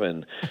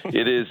 7,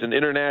 it is an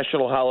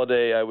international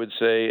holiday, I would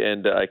say,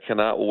 and I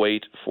cannot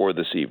wait for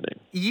this evening.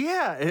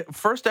 Yeah,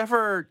 first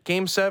ever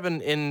Game 7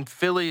 in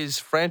Philly's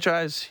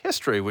franchise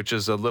history, which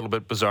is a little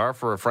bit bizarre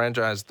for a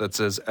franchise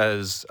that's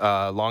as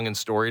long and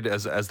storied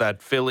as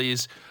that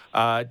Phillies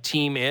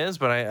team is,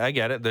 but I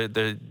get it.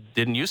 There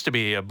didn't used to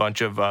be a bunch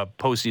of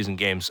postseason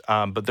games,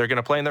 but they're going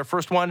to play in their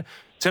first one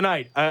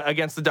tonight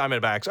against the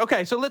Diamondbacks.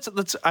 Okay, so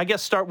let's I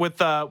guess start with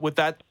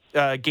that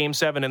Game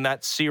 7 in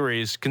that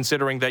series.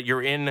 Considering that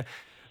you're in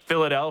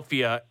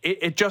Philadelphia,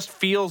 it just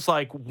feels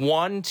like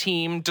one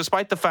team,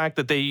 despite the fact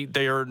that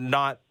they are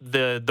not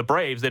the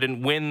Braves, they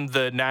didn't win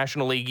the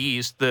National League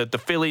East. The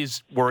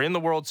Phillies were in the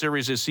World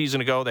Series a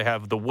season ago. They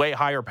have the way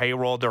higher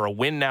payroll. They're a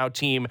win now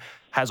team.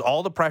 Has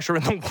all the pressure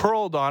in the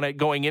world on it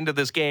going into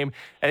this game.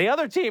 And the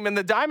other team in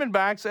the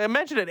Diamondbacks, I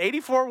mentioned it,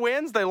 84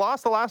 wins. They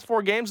lost the last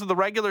 4 games of the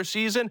regular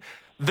season.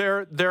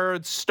 They're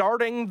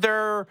starting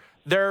their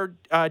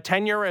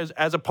tenure as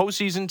a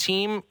postseason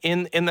team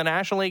in the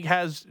National League,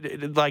 has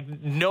like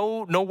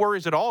no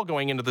worries at all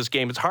going into this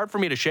game. It's hard for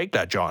me to shake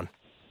that, John.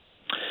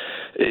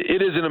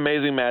 It is an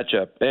amazing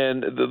matchup.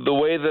 And the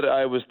way that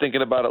I was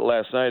thinking about it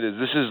last night is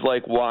this is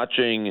like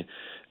watching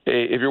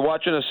if you're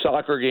watching a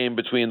soccer game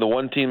between the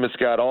one team that's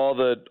got all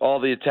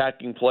the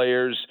attacking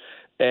players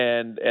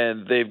and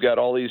they've got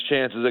all these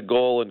chances at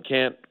goal and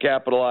can't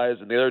capitalize,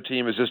 and the other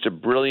team is just a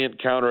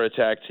brilliant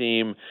counterattack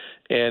team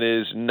and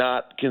is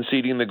not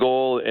conceding the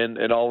goal,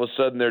 and all of a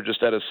sudden they're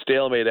just at a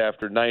stalemate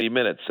after 90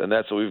 minutes, and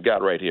that's what we've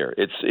got right here.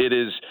 It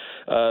is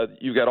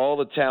you've got all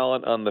the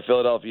talent on the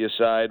Philadelphia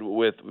side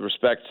with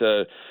respect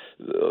to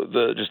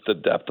the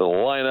depth of the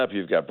lineup.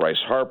 You've got Bryce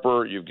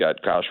Harper, you've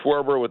got Kyle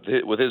Schwarber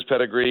with his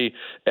pedigree,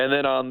 and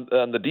then on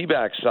the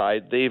D-back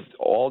side, they've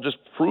all just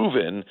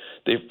proven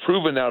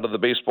out of the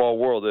baseball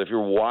world that if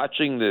you're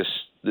watching this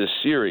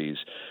series,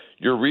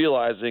 you're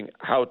realizing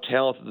how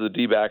talented the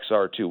D-backs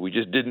are too. We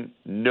just didn't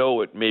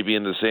know it maybe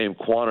in the same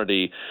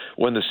quantity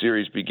when the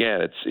series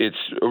began. It's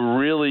a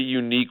really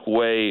unique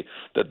way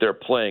that they're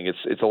playing.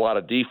 It's a lot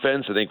of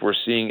defense. I think we're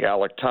seeing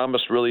Alec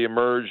Thomas really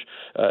emerge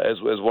as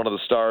one of the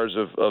stars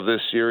of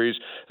this series.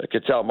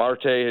 Ketel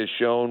Marte has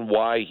shown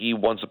why he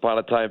once upon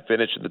a time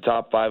finished in the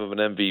top 5 of an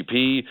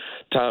MVP.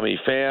 Tommy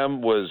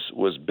Pham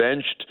was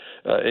benched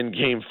in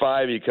Game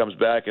 5. He comes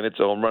back and it's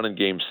a home run in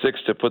Game 6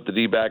 to put the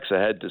D-backs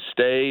ahead to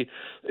stay.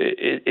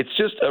 It's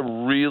just a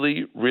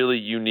really, really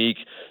unique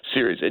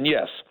series. And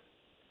yes,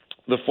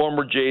 the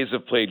former Jays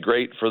have played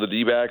great for the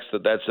D-backs.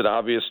 That's an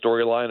obvious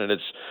storyline, and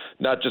it's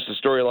not just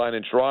a storyline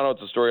in Toronto,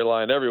 it's a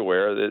storyline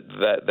everywhere.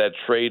 That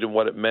trade and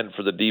what it meant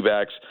for the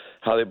D-backs,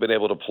 how they've been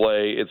able to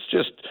play. It's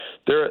just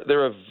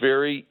they're a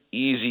very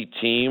easy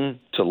team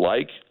to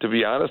like, to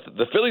be honest.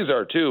 The Phillies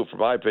are too, from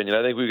my opinion.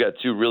 I think we've got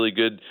two really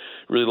good,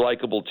 really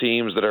likable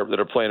teams that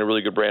are playing a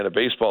really good brand of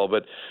baseball.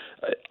 But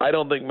I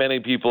don't think many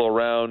people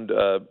around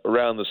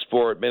the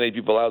sport, many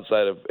people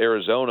outside of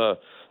Arizona,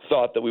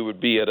 thought that we would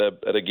be at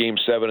a Game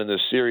 7 in this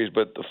series,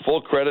 but the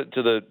full credit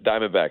to the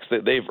Diamondbacks.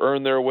 They've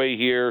earned their way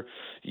here.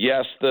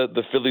 Yes,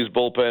 the Phillies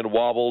bullpen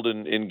wobbled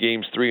in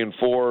Games 3 and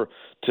 4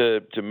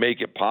 to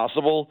make it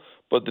possible,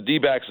 but the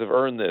D-backs have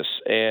earned this,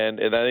 and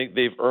I think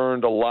they've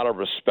earned a lot of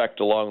respect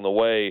along the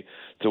way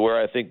to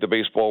where I think the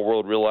baseball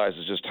world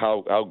realizes just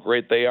how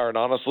great they are. And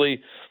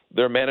honestly,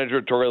 their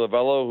manager, Torey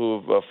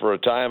Lovullo, who for a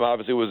time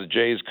obviously was a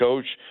Jays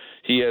coach,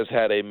 he has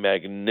had a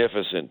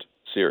magnificent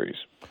series.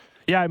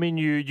 Yeah, I mean,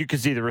 you could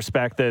see the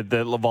respect that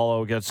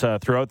Lovullo gets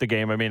throughout the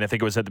game. I mean, I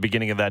think it was at the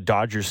beginning of that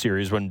Dodgers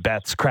series when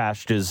Betts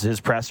crashed his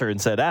presser and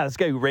said, this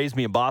guy who raised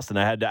me in Boston,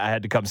 I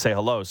had to come say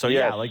hello. So,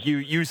 yeah, like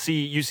you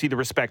see the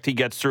respect he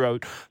gets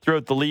throughout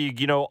the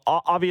league. You know,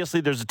 obviously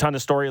there's a ton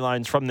of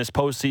storylines from this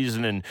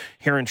postseason, and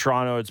here in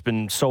Toronto it's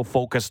been so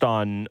focused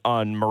on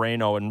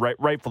Moreno, and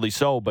rightfully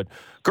so, but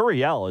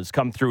Gurriel has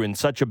come through in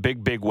such a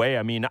big way.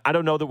 I mean, I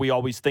don't know that we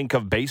always think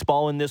of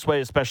baseball in this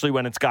way, especially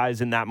when it's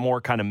guys in that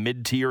more kind of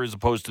mid-tier as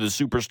opposed to the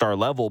superstar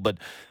level. But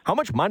how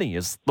much money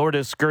has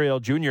Lourdes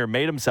Gurriel Jr.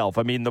 made himself?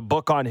 I mean, the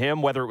book on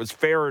him, whether it was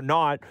fair or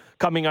not,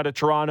 coming out of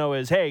Toronto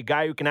is, hey,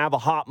 guy who can have a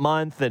hot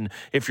month, and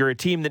if you're a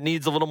team that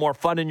needs a little more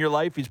fun in your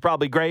life, he's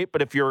probably great.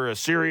 But if you're a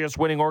serious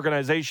winning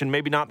organization,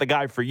 maybe not the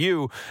guy for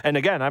you. And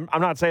again, I'm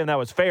not saying that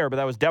was fair, but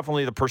that was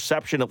definitely the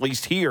perception, at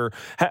least here.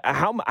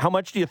 How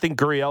much do you think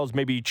Gurriel's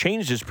maybe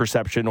changed his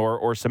perception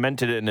or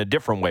cemented it in a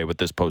different way with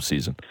this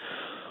postseason?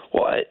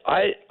 Well,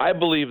 I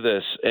believe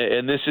this,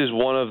 and this is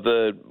one of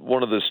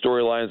the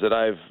storylines that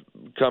I've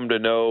come to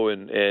know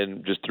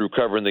and just through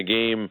covering the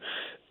game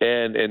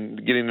and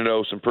getting to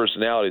know some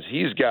personalities.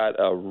 He's got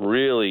a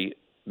really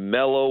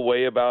mellow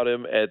way about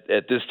him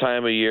at this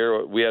time of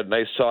year. We had a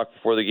nice talk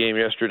before the game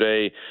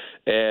yesterday,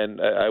 and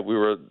we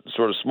were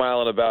sort of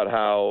smiling about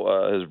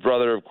how his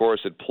brother, of course,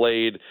 had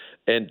played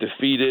and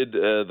defeated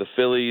the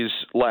Phillies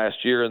last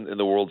year in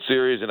the World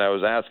Series, and I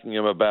was asking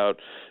him about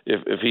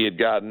if he had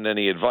gotten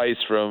any advice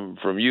from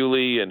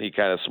Yuli, and he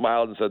kind of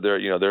smiled and said,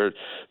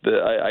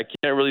 I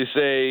can't really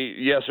say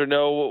yes or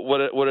no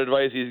what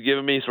advice he's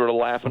given me, sort of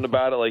laughing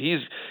about it. Like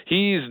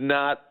he's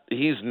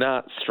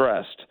not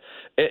stressed.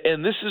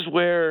 And this is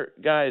where,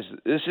 guys,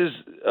 this is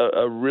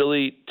a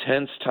really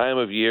tense time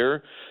of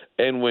year,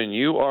 and when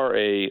you are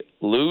a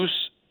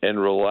loose and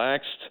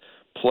relaxed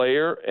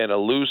player and a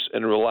loose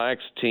and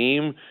relaxed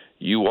team,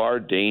 you are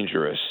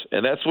dangerous.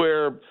 And that's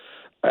where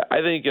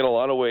I think in a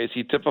lot of ways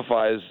he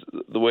typifies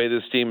the way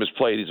this team has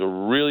played. He's a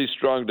really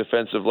strong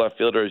defensive left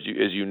fielder, as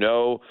you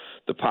know.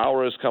 The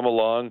power has come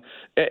along.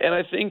 And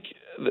I think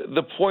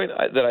the point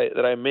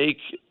that I make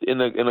in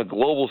a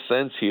global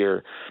sense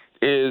here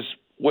is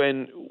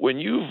when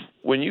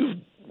you've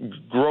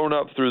grown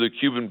up through the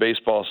Cuban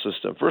baseball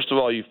system, first of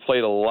all, you've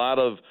played a lot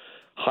of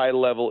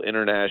high-level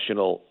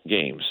international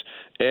games.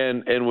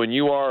 And when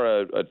you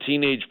are a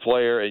teenage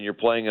player and you're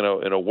playing in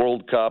a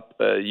World Cup,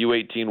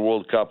 U18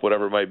 World Cup,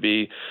 whatever it might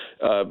be,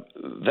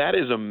 that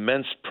is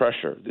immense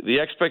pressure. The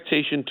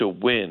expectation to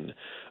win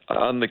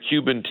on the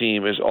Cuban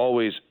team is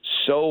always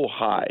so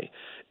high.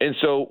 And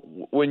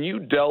so when you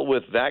dealt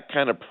with that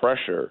kind of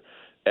pressure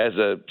as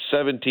a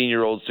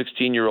 17-year-old,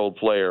 16-year-old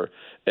player,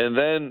 and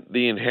then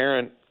the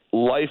inherent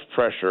life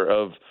pressure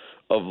of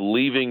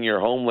leaving your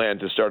homeland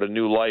to start a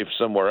new life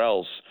somewhere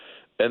else,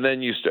 and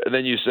then you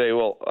say,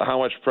 well, how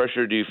much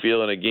pressure do you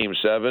feel in a Game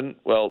 7?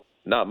 Well,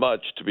 not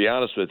much, to be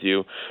honest with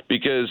you,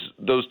 because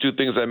those two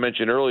things I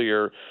mentioned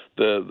earlier,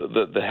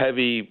 the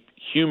heavy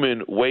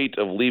human weight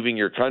of leaving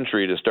your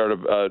country to start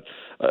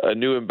a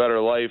new and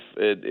better life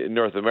in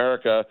North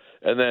America,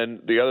 and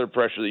then the other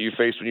pressure that you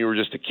faced when you were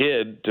just a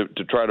kid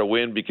to try to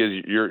win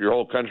because your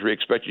whole country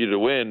expected you to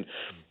win.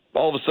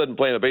 All of a sudden,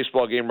 playing a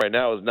baseball game right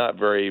now is not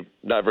very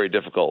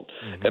difficult.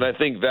 Mm-hmm. And I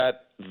think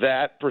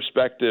that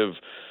perspective,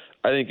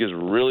 I think, is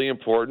really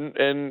important.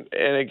 And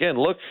again,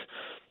 look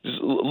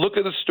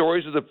at the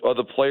stories of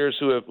the players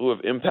who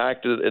have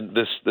impacted in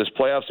this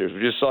playoff series.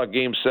 We just saw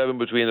Game 7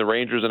 between the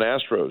Rangers and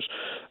Astros.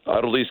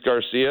 Adolis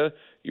Garcia,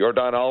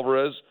 Yordan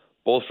Alvarez,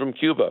 both from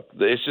Cuba.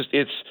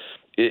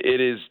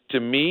 it is, to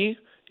me,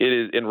 it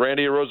is, and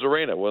Randy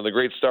Arozarena, one of the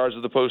great stars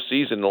of the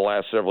postseason in the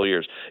last several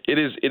years. It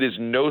is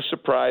no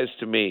surprise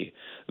to me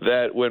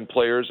that when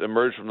players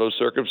emerge from those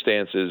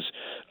circumstances,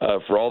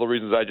 for all the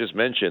reasons I just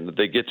mentioned, that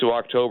they get to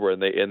October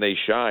and they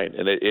shine.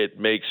 And it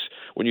makes,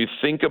 when you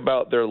think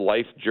about their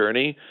life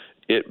journey,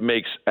 it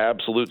makes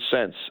absolute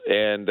sense.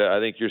 And I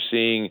think you're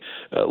seeing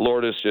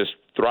Lourdes just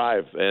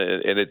thrive,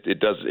 and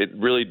it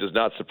really does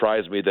not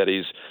surprise me that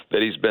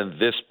he's been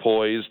this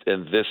poised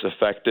and this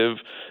effective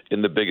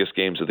in the biggest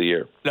games of the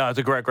year. No, it's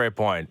a great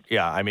point.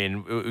 Yeah, I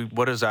mean,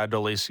 what does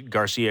Adolis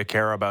Garcia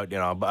care about?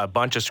 A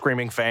bunch of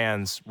screaming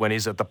fans when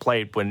he's at the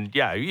plate. When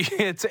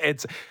it's a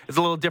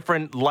little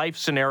different life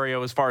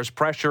scenario as far as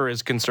pressure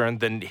is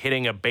concerned than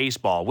hitting a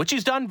baseball, which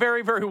he's done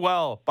very, very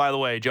well. By the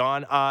way,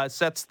 John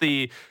sets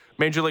the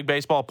Major League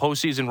Baseball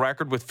postseason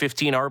record with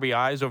 15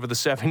 RBIs over the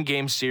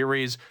 7-game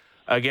series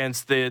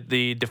against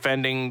the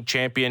defending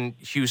champion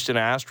Houston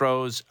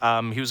Astros.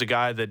 He was a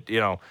guy that,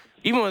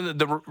 even when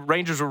the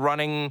Rangers were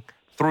running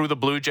through the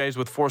Blue Jays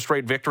with 4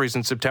 straight victories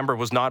in September,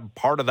 was not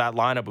part of that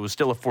lineup. It was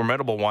still a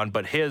formidable one,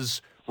 but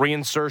his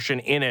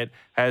reinsertion in it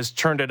has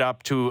turned it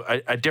up to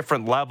a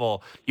different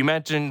level. You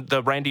mentioned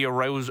the Randy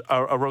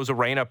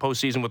Arozarena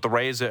postseason with the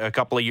Rays a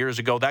couple of years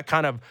ago. That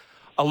kind of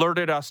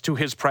alerted us to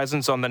his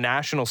presence on the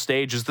national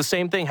stage. Is the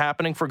same thing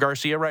happening for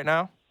Garcia right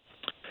now?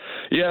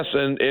 Yes,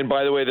 and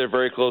by the way, they're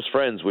very close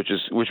friends, which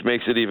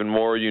makes it even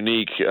more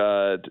unique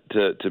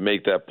to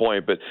make that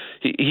point. But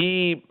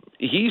he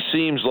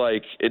seems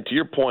like, and to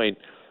your point,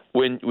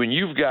 when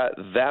you've got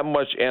that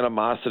much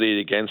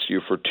animosity against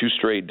you for 2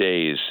 straight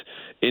days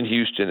in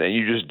Houston, and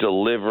you just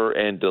deliver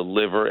and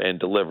deliver and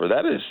deliver,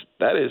 that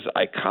is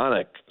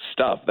iconic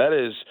stuff. That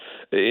is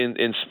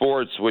in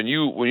sports, when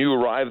you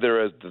arrive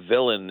there as the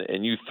villain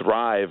and you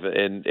thrive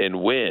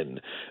and win,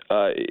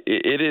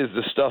 it is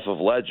the stuff of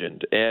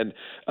legend. And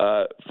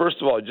first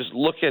of all, just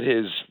look at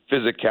his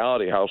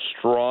physicality, how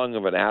strong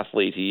of an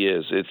athlete he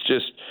is. It's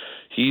just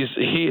he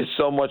is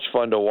so much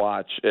fun to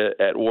watch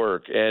at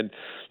work. And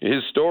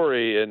his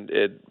story, and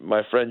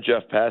my friend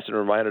Jeff Passan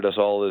reminded us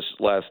all this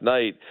last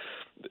night.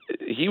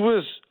 He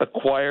was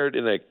acquired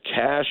in a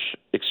cash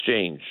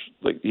exchange.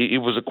 Like he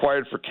was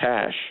acquired for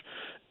cash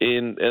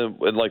in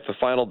like the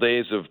final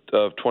days of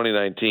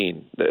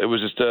 2019. It was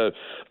just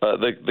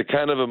the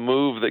kind of a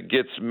move that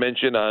gets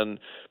mentioned on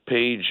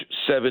page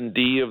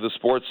 7D of the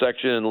sports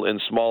section in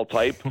small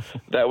type.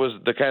 That was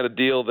the kind of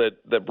deal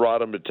that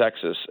brought him to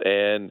Texas.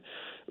 And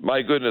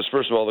my goodness,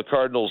 first of all, the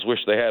Cardinals wish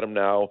they had him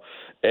now.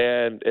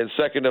 And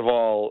second of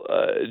all,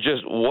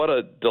 just what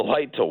a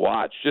delight to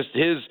watch. Just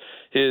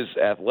his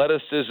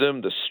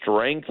athleticism, the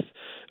strength,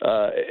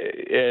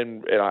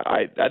 and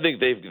I think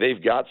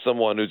they've got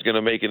someone who's going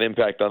to make an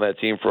impact on that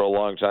team for a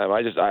long time.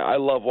 I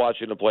love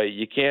watching him play.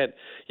 You can't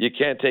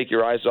take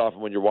your eyes off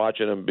him when you're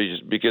watching him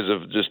because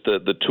of just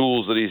the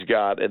tools that he's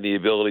got and the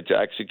ability to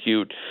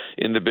execute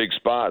in the big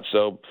spots.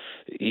 So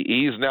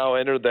he's now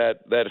entered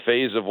that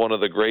phase of one of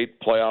the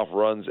great playoff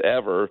runs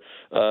ever.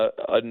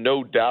 A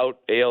no doubt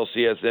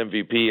ALCS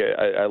MVP.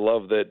 I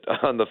love that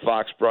on the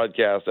Fox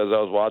broadcast as I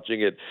was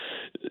watching it,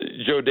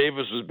 Joe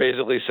Davis was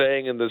basically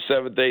saying in the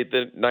 7th,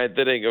 8th, 9th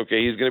inning,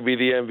 okay, he's going to be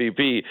the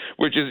MVP,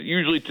 which is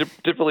usually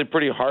typically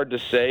pretty hard to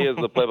say as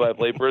the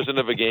play-by-play person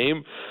of a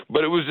game,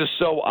 but it was just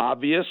so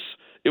obvious.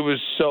 It was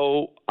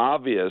so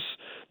obvious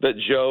that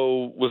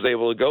Joe was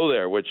able to go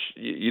there, which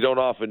you don't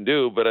often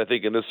do, but I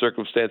think in this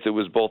circumstance it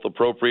was both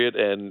appropriate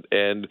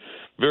and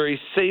very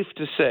safe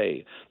to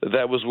say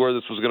that was where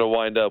this was going to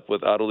wind up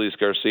with Adolis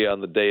Garcia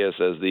on the dais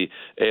as the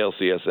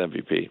ALCS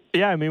MVP.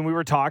 Yeah, I mean, we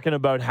were talking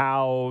about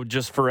how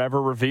just forever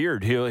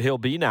revered he'll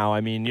be now. I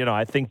mean,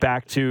 I think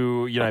back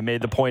to, I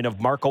made the point of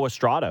Marco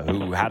Estrada,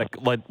 who had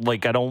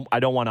I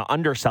don't want to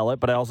undersell it,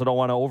 but I also don't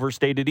want to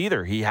overstate it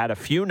either. He had a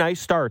few nice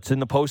starts in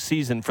the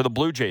postseason for the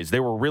Blue Jays. They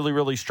were really,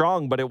 really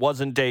strong, but it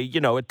wasn't a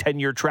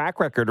 10-year track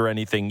record or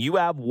anything. You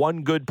have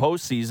one good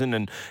postseason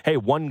and, hey,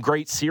 one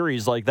great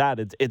series like that.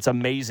 It's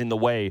amazing the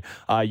way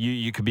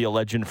you could be a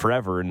legend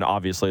forever, and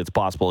obviously it's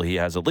possible he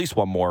has at least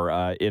one more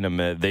in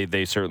him.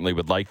 They certainly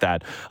would like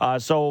that.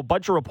 So a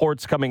bunch of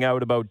reports coming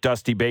out about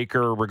Dusty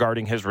Baker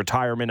regarding his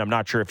retirement. I'm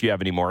not sure if you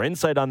have any more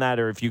insight on that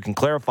or if you can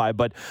clarify,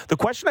 but the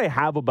question I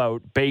have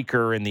about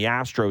Baker and the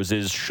Astros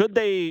is should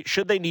they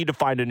need to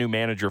find a new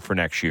manager for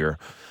next year?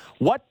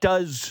 What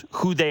does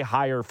who they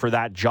hire for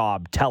that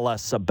job tell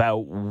us about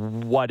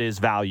what is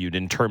valued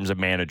in terms of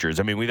managers?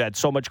 I mean, we've had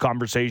so much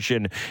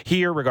conversation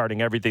here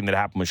regarding everything that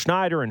happened with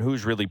Schneider and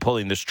who's really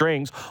pulling the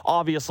strings.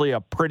 Obviously,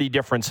 a pretty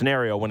different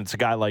scenario when it's a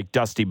guy like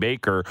Dusty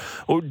Baker.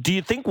 Do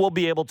you think we'll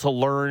be able to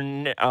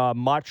learn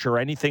much or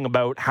anything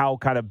about how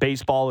kind of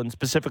baseball and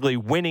specifically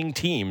winning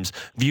teams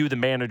view the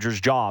manager's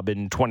job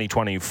in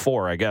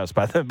 2024, I guess,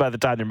 by the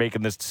time they're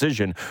making this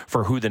decision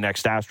for who the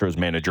next Astros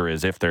manager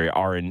is, if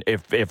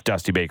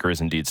Dusty Baker is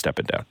indeed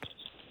stepping down?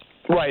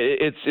 Right.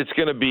 It's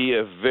going to be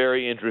a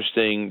very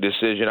interesting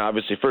decision.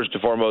 Obviously, first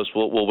and foremost,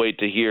 we'll wait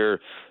to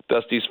hear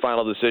Dusty's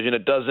final decision.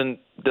 It doesn't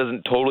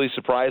totally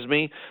surprise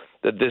me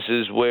that this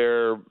is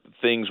where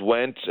things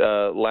went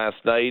last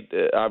night.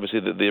 Obviously,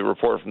 the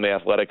report from The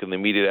Athletic and the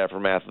immediate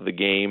aftermath of the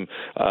game,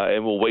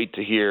 and we'll wait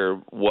to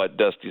hear what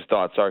Dusty's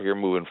thoughts are here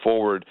moving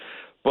forward.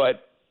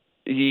 But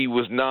he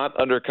was not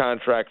under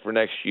contract for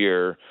next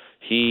year.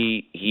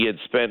 He had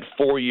spent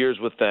 4 years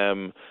with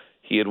them.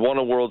 He had won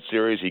a World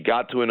Series. He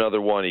got to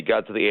another one. He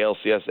got to the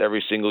ALCS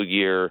every single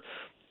year.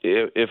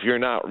 If you're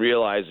not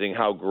realizing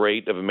how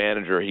great of a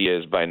manager he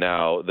is by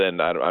now, then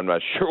I'm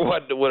not sure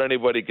what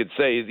anybody could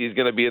say. He's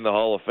going to be in the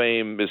Hall of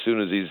Fame as soon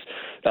as he's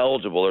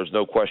eligible. There's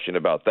no question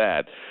about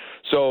that.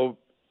 So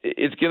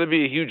it's going to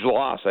be a huge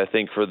loss, I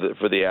think, for the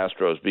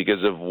Astros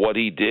because of what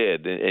he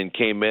did and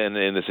came in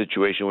a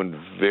situation when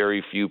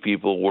very few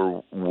people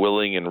were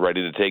willing and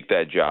ready to take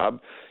that job.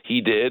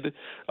 He did.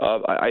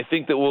 I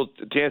think that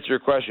to answer your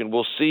question,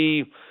 we'll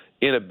see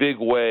in a big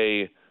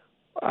way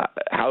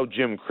how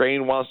Jim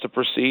Crane wants to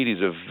proceed.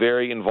 He's a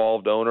very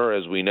involved owner,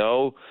 as we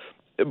know.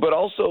 But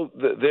also,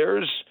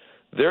 there's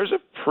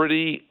a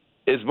pretty,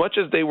 as much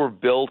as they were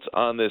built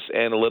on this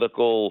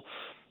analytical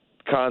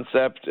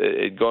concept,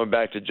 going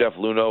back to Jeff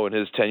Luhnow and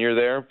his tenure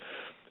there,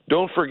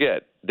 don't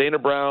forget, Dana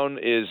Brown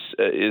is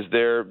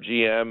their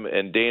GM,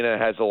 and Dana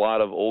has a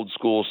lot of old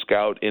school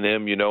scout in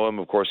him. You know him.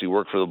 Of course, he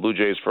worked for the Blue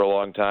Jays for a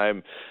long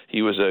time.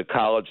 He was a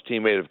college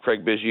teammate of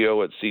Craig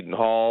Biggio at Seton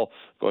Hall,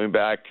 going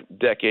back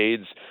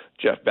decades.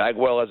 Jeff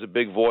Bagwell has a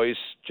big voice.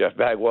 Jeff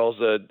Bagwell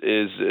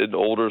is an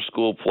older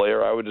school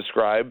player, I would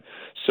describe.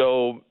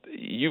 So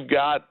you've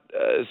got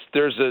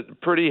there's a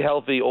pretty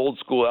healthy old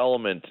school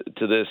element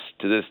to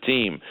this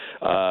team.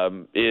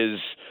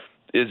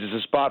 Is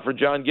a spot for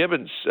John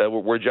Gibbons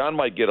where John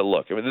might get a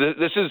look. I mean,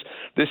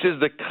 this is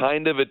the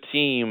kind of a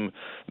team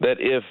that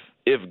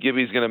if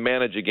Gibby's going to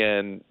manage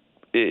again,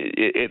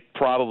 it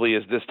probably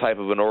is this type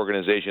of an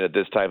organization at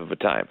this type of a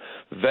time.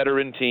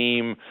 Veteran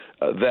team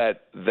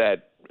that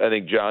I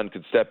think John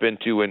could step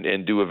into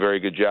and do a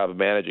very good job of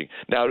managing.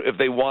 Now, if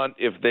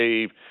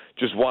they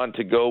just want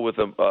to go with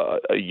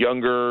a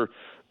younger,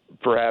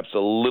 perhaps a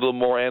little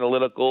more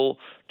analytical,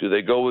 do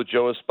they go with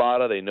Joe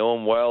Espada? They know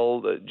him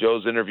well.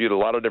 Joe's interviewed a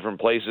lot of different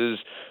places,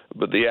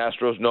 but the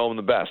Astros know him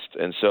the best.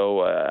 And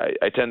so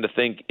I tend to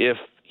think if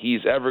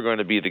he's ever going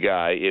to be the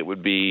guy, it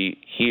would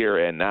be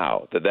here and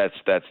now. That's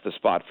the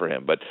spot for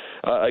him. But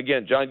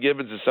again, John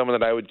Gibbons is someone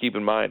that I would keep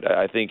in mind.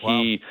 I think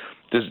he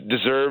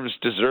deserves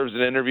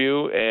an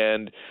interview,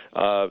 and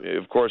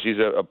of course he's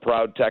a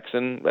proud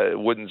Texan. It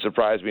wouldn't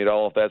surprise me at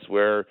all if that's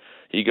where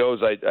he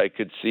goes. I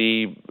could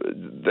see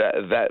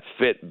that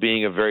fit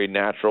being a very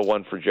natural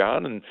one for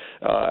John, and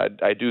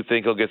I do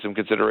think he'll get some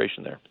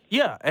consideration there.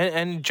 Yeah,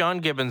 and John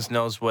Gibbons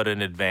knows what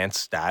an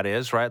advanced stat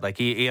is, right? Like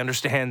he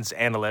understands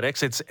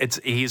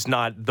analytics. He's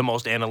not the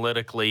most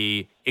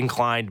analytically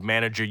inclined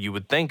manager you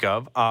would think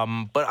of.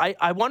 But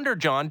I wonder,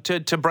 John,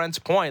 to Brent's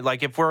point,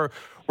 like if we're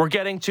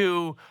getting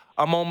to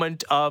a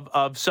moment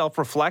of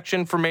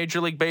self-reflection for Major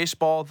League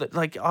Baseball, that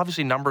like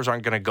obviously numbers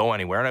aren't going to go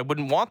anywhere, and I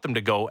wouldn't want them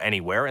to go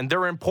anywhere, and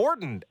they're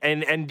important,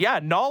 and yeah,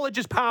 knowledge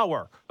is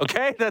power.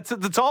 Okay,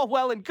 that's all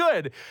well and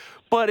good,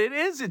 but it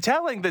is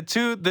telling that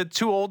the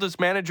two oldest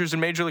managers in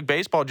Major League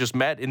Baseball just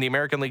met in the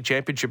American League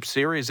Championship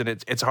Series, and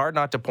it's hard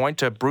not to point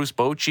to Bruce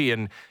Bochy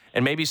and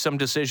maybe some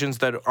decisions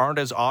that aren't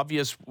as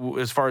obvious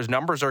as far as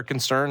numbers are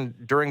concerned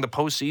during the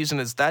postseason.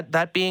 Is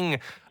that being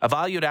a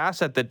valued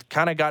asset that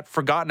kind of got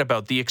forgotten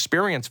about? The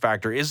experience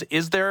factor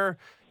is there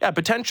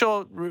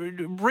potential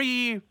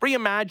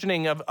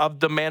reimagining of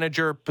the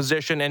manager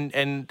position,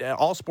 and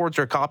all sports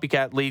are a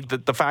copycat league.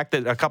 The fact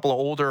that a couple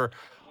of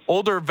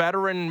older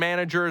veteran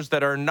managers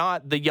that are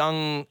not the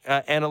young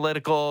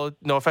analytical,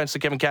 no offense to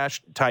Kevin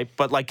Cash type,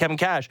 but like Kevin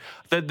Cash,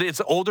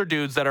 it's older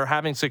dudes that are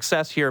having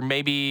success here,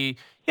 maybe,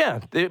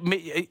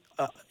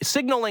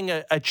 signaling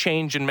a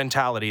change in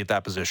mentality at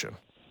that position.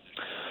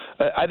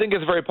 I think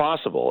it's very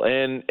possible.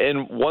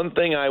 And one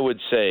thing I would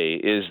say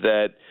is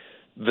that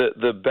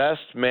the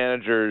best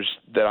managers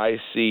that I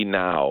see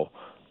now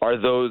are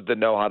those that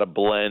know how to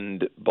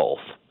blend both.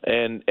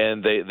 And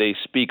they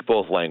speak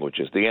both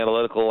languages, the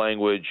analytical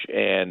language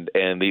and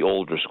the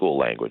older school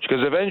language.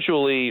 Because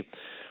eventually,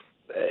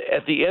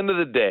 at the end of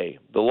the day,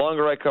 the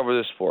longer I cover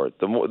this sport,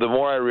 the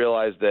more I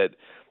realize that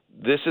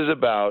this is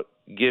about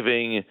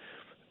giving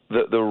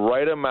the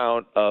right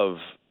amount of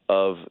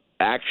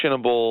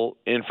actionable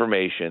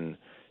information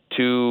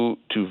to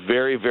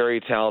very,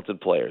 very talented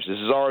players. This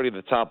is already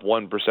the top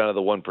 1% of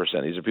the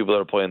 1%. These are people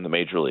that are playing in the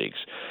major leagues.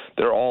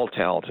 They're all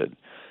talented.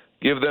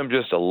 Give them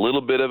just a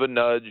little bit of a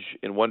nudge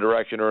in one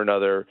direction or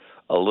another,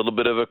 a little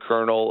bit of a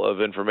kernel of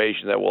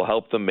information that will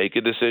help them make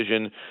a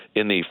decision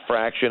in the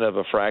fraction of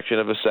a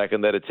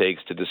second that it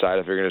takes to decide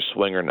if you're going to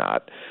swing or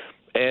not.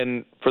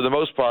 And for the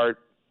most part,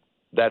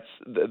 that's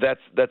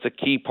a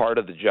key part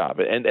of the job.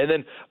 And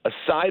then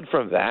aside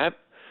from that,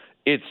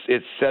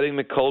 it's setting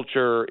the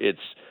culture, it's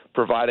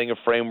providing a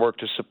framework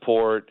to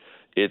support,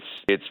 it's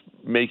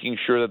making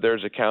sure that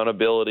there's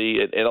accountability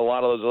and a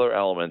lot of those other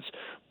elements.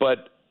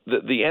 But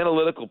the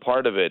analytical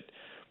part of it,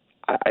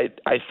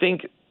 I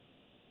think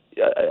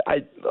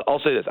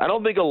I'll say this: I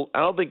don't think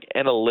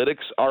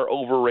analytics are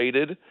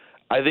overrated.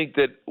 I think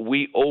that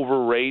we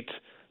overrate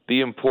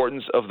the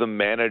importance of the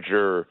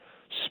manager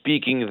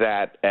speaking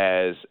that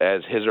as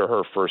his or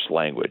her first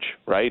language,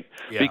 right?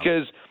 Yeah.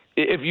 Because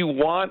if you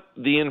want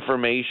the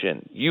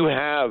information,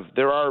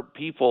 there are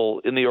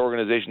people in the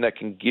organization that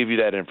can give you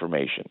that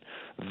information.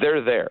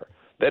 They're there.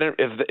 That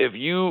if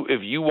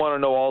you want to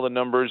know all the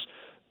numbers,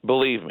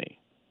 believe me,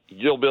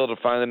 you'll be able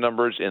to find the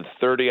numbers in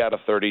 30 out of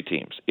 30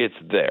 teams. It's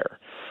there.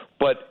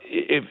 But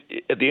if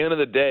at the end of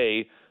the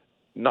day,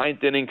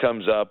 ninth inning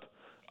comes up,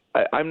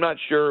 I'm not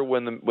sure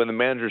when the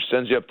manager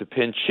sends you up to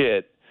pinch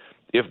hit,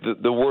 if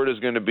the word is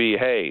going to be,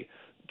 hey,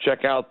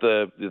 check out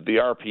the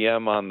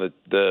RPM on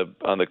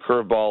the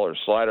curveball or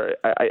slider.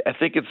 I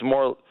think it's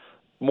more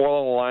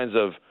along the lines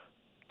of,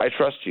 I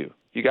trust you.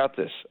 You got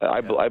this.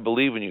 I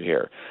believe in you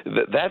here.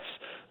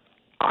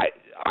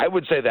 I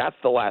would say that's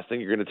the last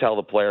thing you're going to tell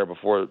the player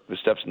before he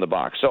steps in the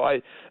box. So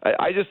I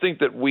just think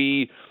that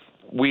we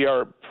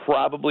are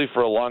probably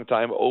for a long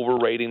time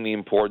overrating the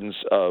importance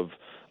of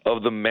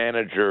the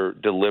manager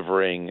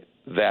delivering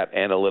that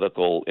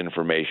analytical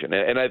information.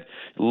 And I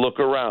look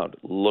around.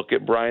 Look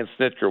at Brian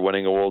Snitker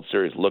winning a World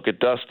Series. Look at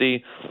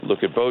Dusty.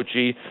 Look at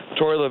Bochy.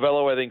 Torey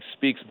Lovullo, I think,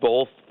 speaks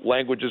both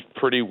languages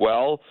pretty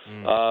well.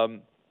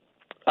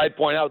 I'd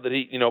point out that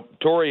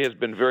Torey has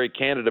been very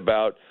candid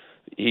about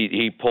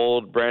he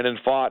pulled Brandon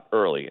Pfaadt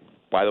early.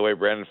 By the way,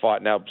 Brandon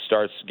Pfaadt now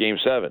starts Game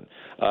 7.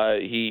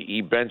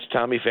 He benched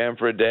Tommy Pham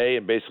for a day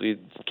and basically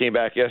came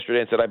back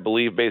yesterday and said, I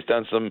believe based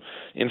on some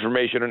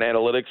information and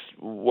analytics,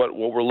 what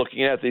we're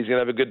looking at, he's going to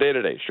have a good day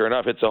today. Sure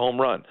enough, it's a home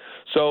run.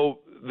 So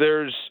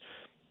there's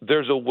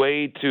a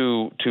way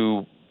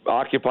to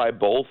occupy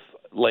both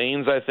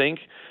lanes, I think.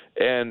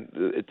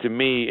 And to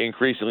me,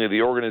 increasingly,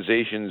 the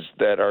organizations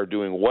that are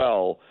doing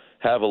well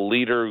have a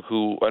leader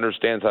who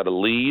understands how to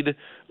lead,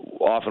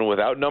 often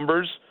without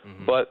numbers,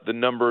 but the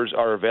numbers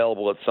are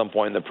available at some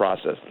point in the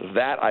process.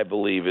 That, I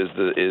believe, is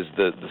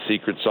the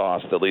secret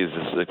sauce that leads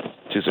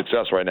to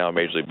success right now in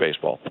Major League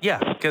Baseball. Yeah,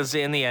 because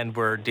in the end,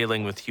 we're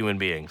dealing with human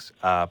beings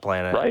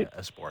playing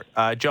a sport.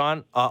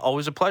 John,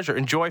 always a pleasure.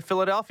 Enjoy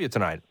Philadelphia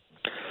tonight.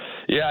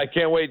 Yeah, I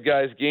can't wait,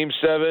 guys. Game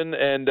 7,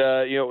 and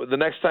the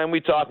next time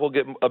we talk, we'll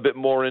get a bit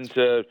more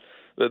into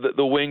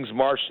the Wings'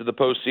 march to the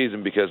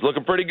postseason because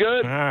looking pretty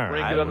good.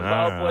 Ranking on the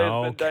power play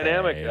has been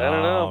dynamic. I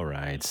don't know. All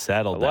right,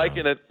 settle down.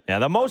 Liking it. Yeah,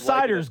 the Mo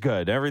Sider's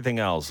good. Everything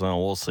else,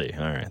 we'll see.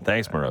 All right,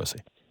 thanks, Morosi.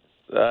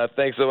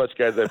 Thanks so much,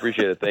 guys. I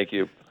appreciate it. Thank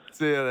you.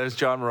 So, there's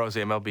John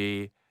Morosi,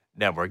 MLB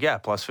Network. Yeah,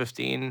 plus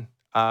 15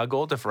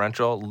 goal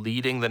differential,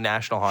 leading the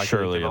National Hockey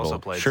League.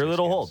 Surely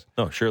it'll hold.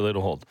 No, surely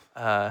it'll hold.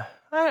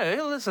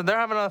 Hey, listen, they're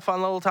having a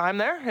fun little time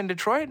there in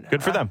Detroit.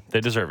 Good for them.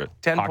 They deserve it.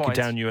 10 Hockey points.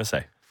 Town,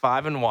 USA.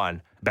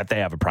 5-1. Bet they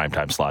have a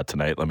primetime slot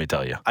tonight, let me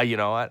tell you. You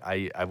know what?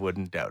 I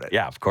wouldn't doubt it.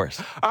 Yeah, of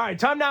course. All right,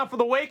 time now for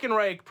the Wake and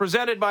Rake,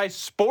 presented by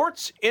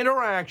Sports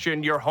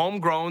Interaction, your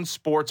homegrown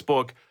sports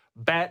book.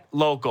 Bet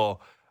local.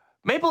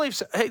 Maple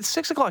Leafs,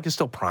 6 o'clock is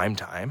still prime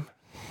time.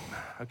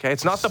 Okay,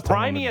 it's not the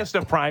primiest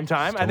of prime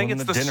time. I think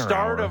it's the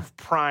start of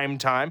prime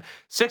time.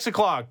 6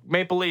 o'clock,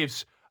 Maple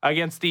Leafs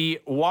against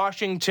the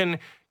Washington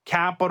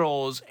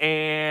Capitals.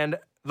 And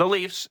the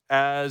Leafs,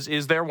 as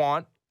is their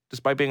wont,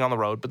 despite being on the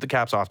road, but the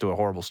Caps off to a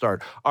horrible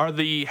start, are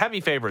the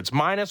heavy favorites.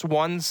 Minus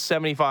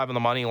 175 on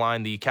the money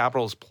line. The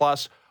Capitals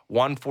plus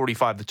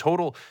 145. The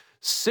total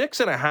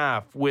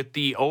 6.5 with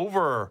the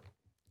over.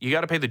 You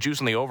got to pay the juice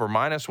on the over,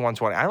 minus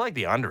 120. I like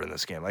the under in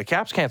this game. Like,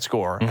 Caps can't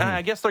score. And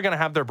I guess they're going to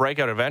have their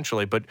breakout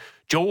eventually, but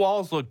Joe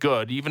Walls looked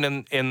good,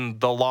 even in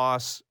the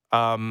loss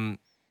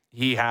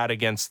he had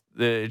against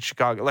the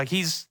Chicago. Like,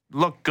 he's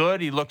looked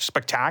good. He looked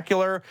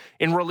spectacular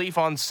in relief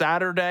on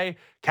Saturday.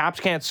 Caps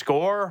can't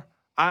score.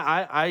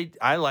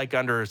 I like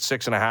under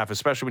 6.5,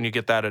 especially when you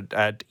get that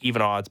at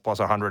even odds plus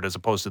 100 as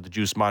opposed to the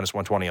juice minus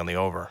 120 on the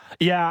over.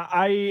 Yeah,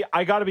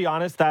 I got to be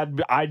honest, that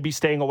I'd be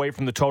staying away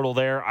from the total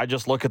there. I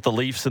just look at the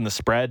Leafs and the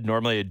spread.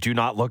 Normally, I do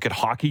not look at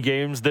hockey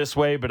games this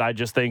way, but I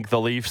just think the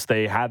Leafs,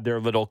 they had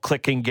their little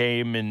clicking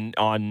game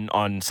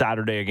on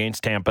Saturday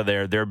against Tampa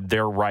there.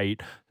 They're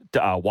right.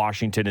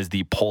 Washington is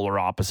the polar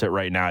opposite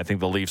right now. I think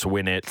the Leafs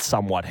win it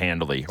somewhat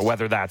handily.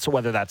 Whether that's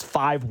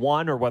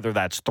 5-1 or whether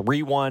that's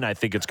 3-1, I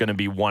think it's going to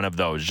be one of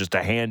those. Just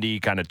a handy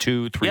kind of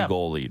 2-3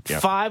 goal lead.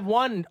 Yeah.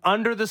 5-1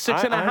 under the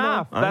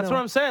 6.5. That's what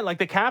I'm saying. Like,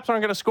 the Caps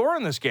aren't going to score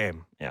in this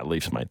game. Yeah,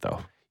 Leafs might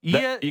though.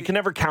 Yeah, you can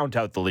never count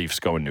out the Leafs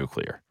going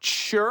nuclear.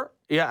 Sure.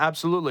 Yeah,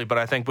 absolutely. But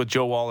I think with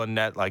Joe Wall and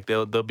net, like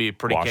they'll be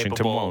pretty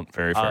capable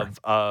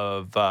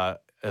of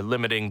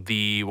limiting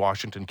the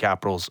Washington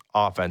Capitals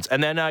offense.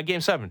 And then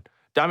Game 7.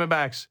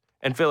 Diamondbacks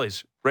and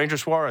Phillies. Ranger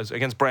Suarez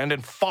against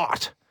Brandon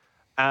Pfaadt,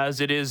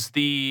 as it is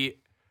the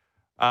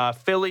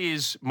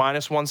Phillies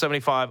minus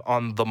 175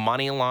 on the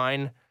money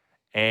line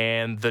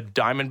and the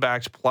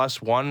Diamondbacks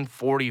plus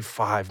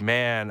 145.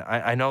 Man,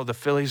 I know the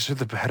Phillies are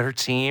the better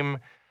team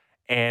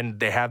and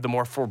they have the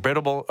more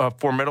formidable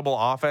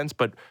offense,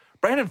 but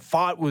Brandon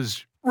Pfaadt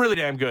was really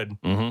damn good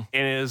in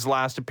his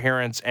last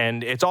appearance,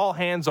 and it's all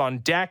hands on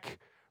deck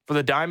for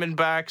the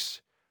Diamondbacks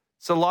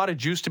It's a lot of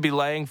juice to be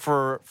laying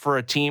for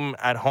a team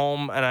at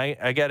home, and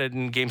I get it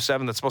in Game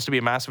 7. That's supposed to be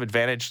a massive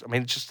advantage. I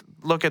mean, just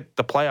look at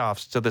the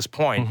playoffs to this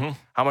point.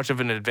 How much of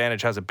an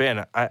advantage has it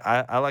been?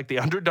 I like the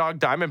underdog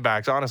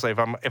Diamondbacks, honestly,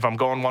 if I'm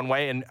going one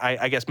way, and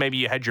I guess maybe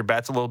you hedge your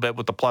bets a little bit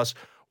with the plus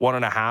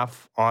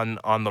 1.5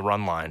 on the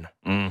run line.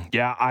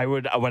 Yeah, I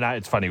would.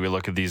 It's funny, we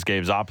look at these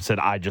games opposite.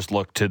 I just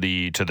look to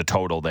the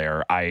total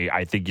there.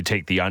 I think you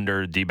take the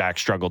under.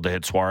 D-backs struggled to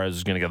hit. Suarez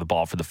is going to get the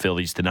ball for the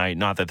Phillies tonight.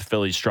 Not that the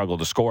Phillies struggle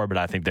to score, but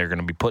I think they're going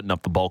to be putting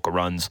up the bulk of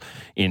runs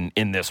in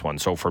this one.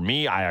 So for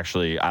me, I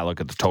look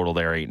at the total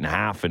there,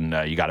 8.5,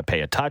 and you got to pay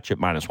a touch at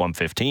minus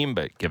 115,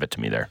 but give it to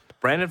me there.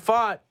 Brandon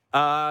Pfaadt,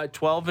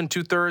 12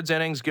 2/3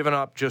 innings, giving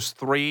up just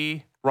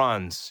 3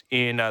 runs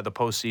in the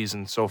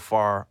postseason so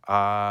far.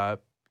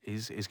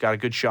 He's got a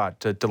good shot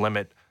to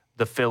limit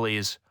the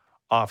Phillies'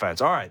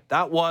 offense. All right,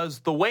 that was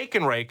the Wake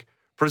and Rake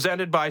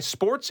presented by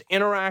Sports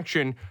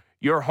Interaction,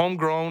 your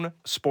homegrown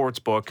sports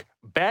book.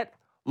 Bet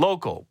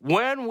local.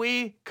 When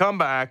we come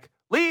back,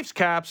 Leafs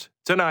Caps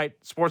tonight.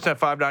 Sportsnet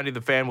 590,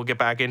 The Fan. We'll get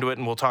back into it,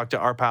 and we'll talk to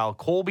our pal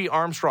Colby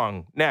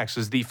Armstrong next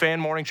as the Fan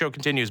Morning Show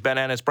continues. Ben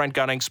Ennis, Brent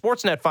Gunning,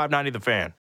 Sportsnet 590, The Fan.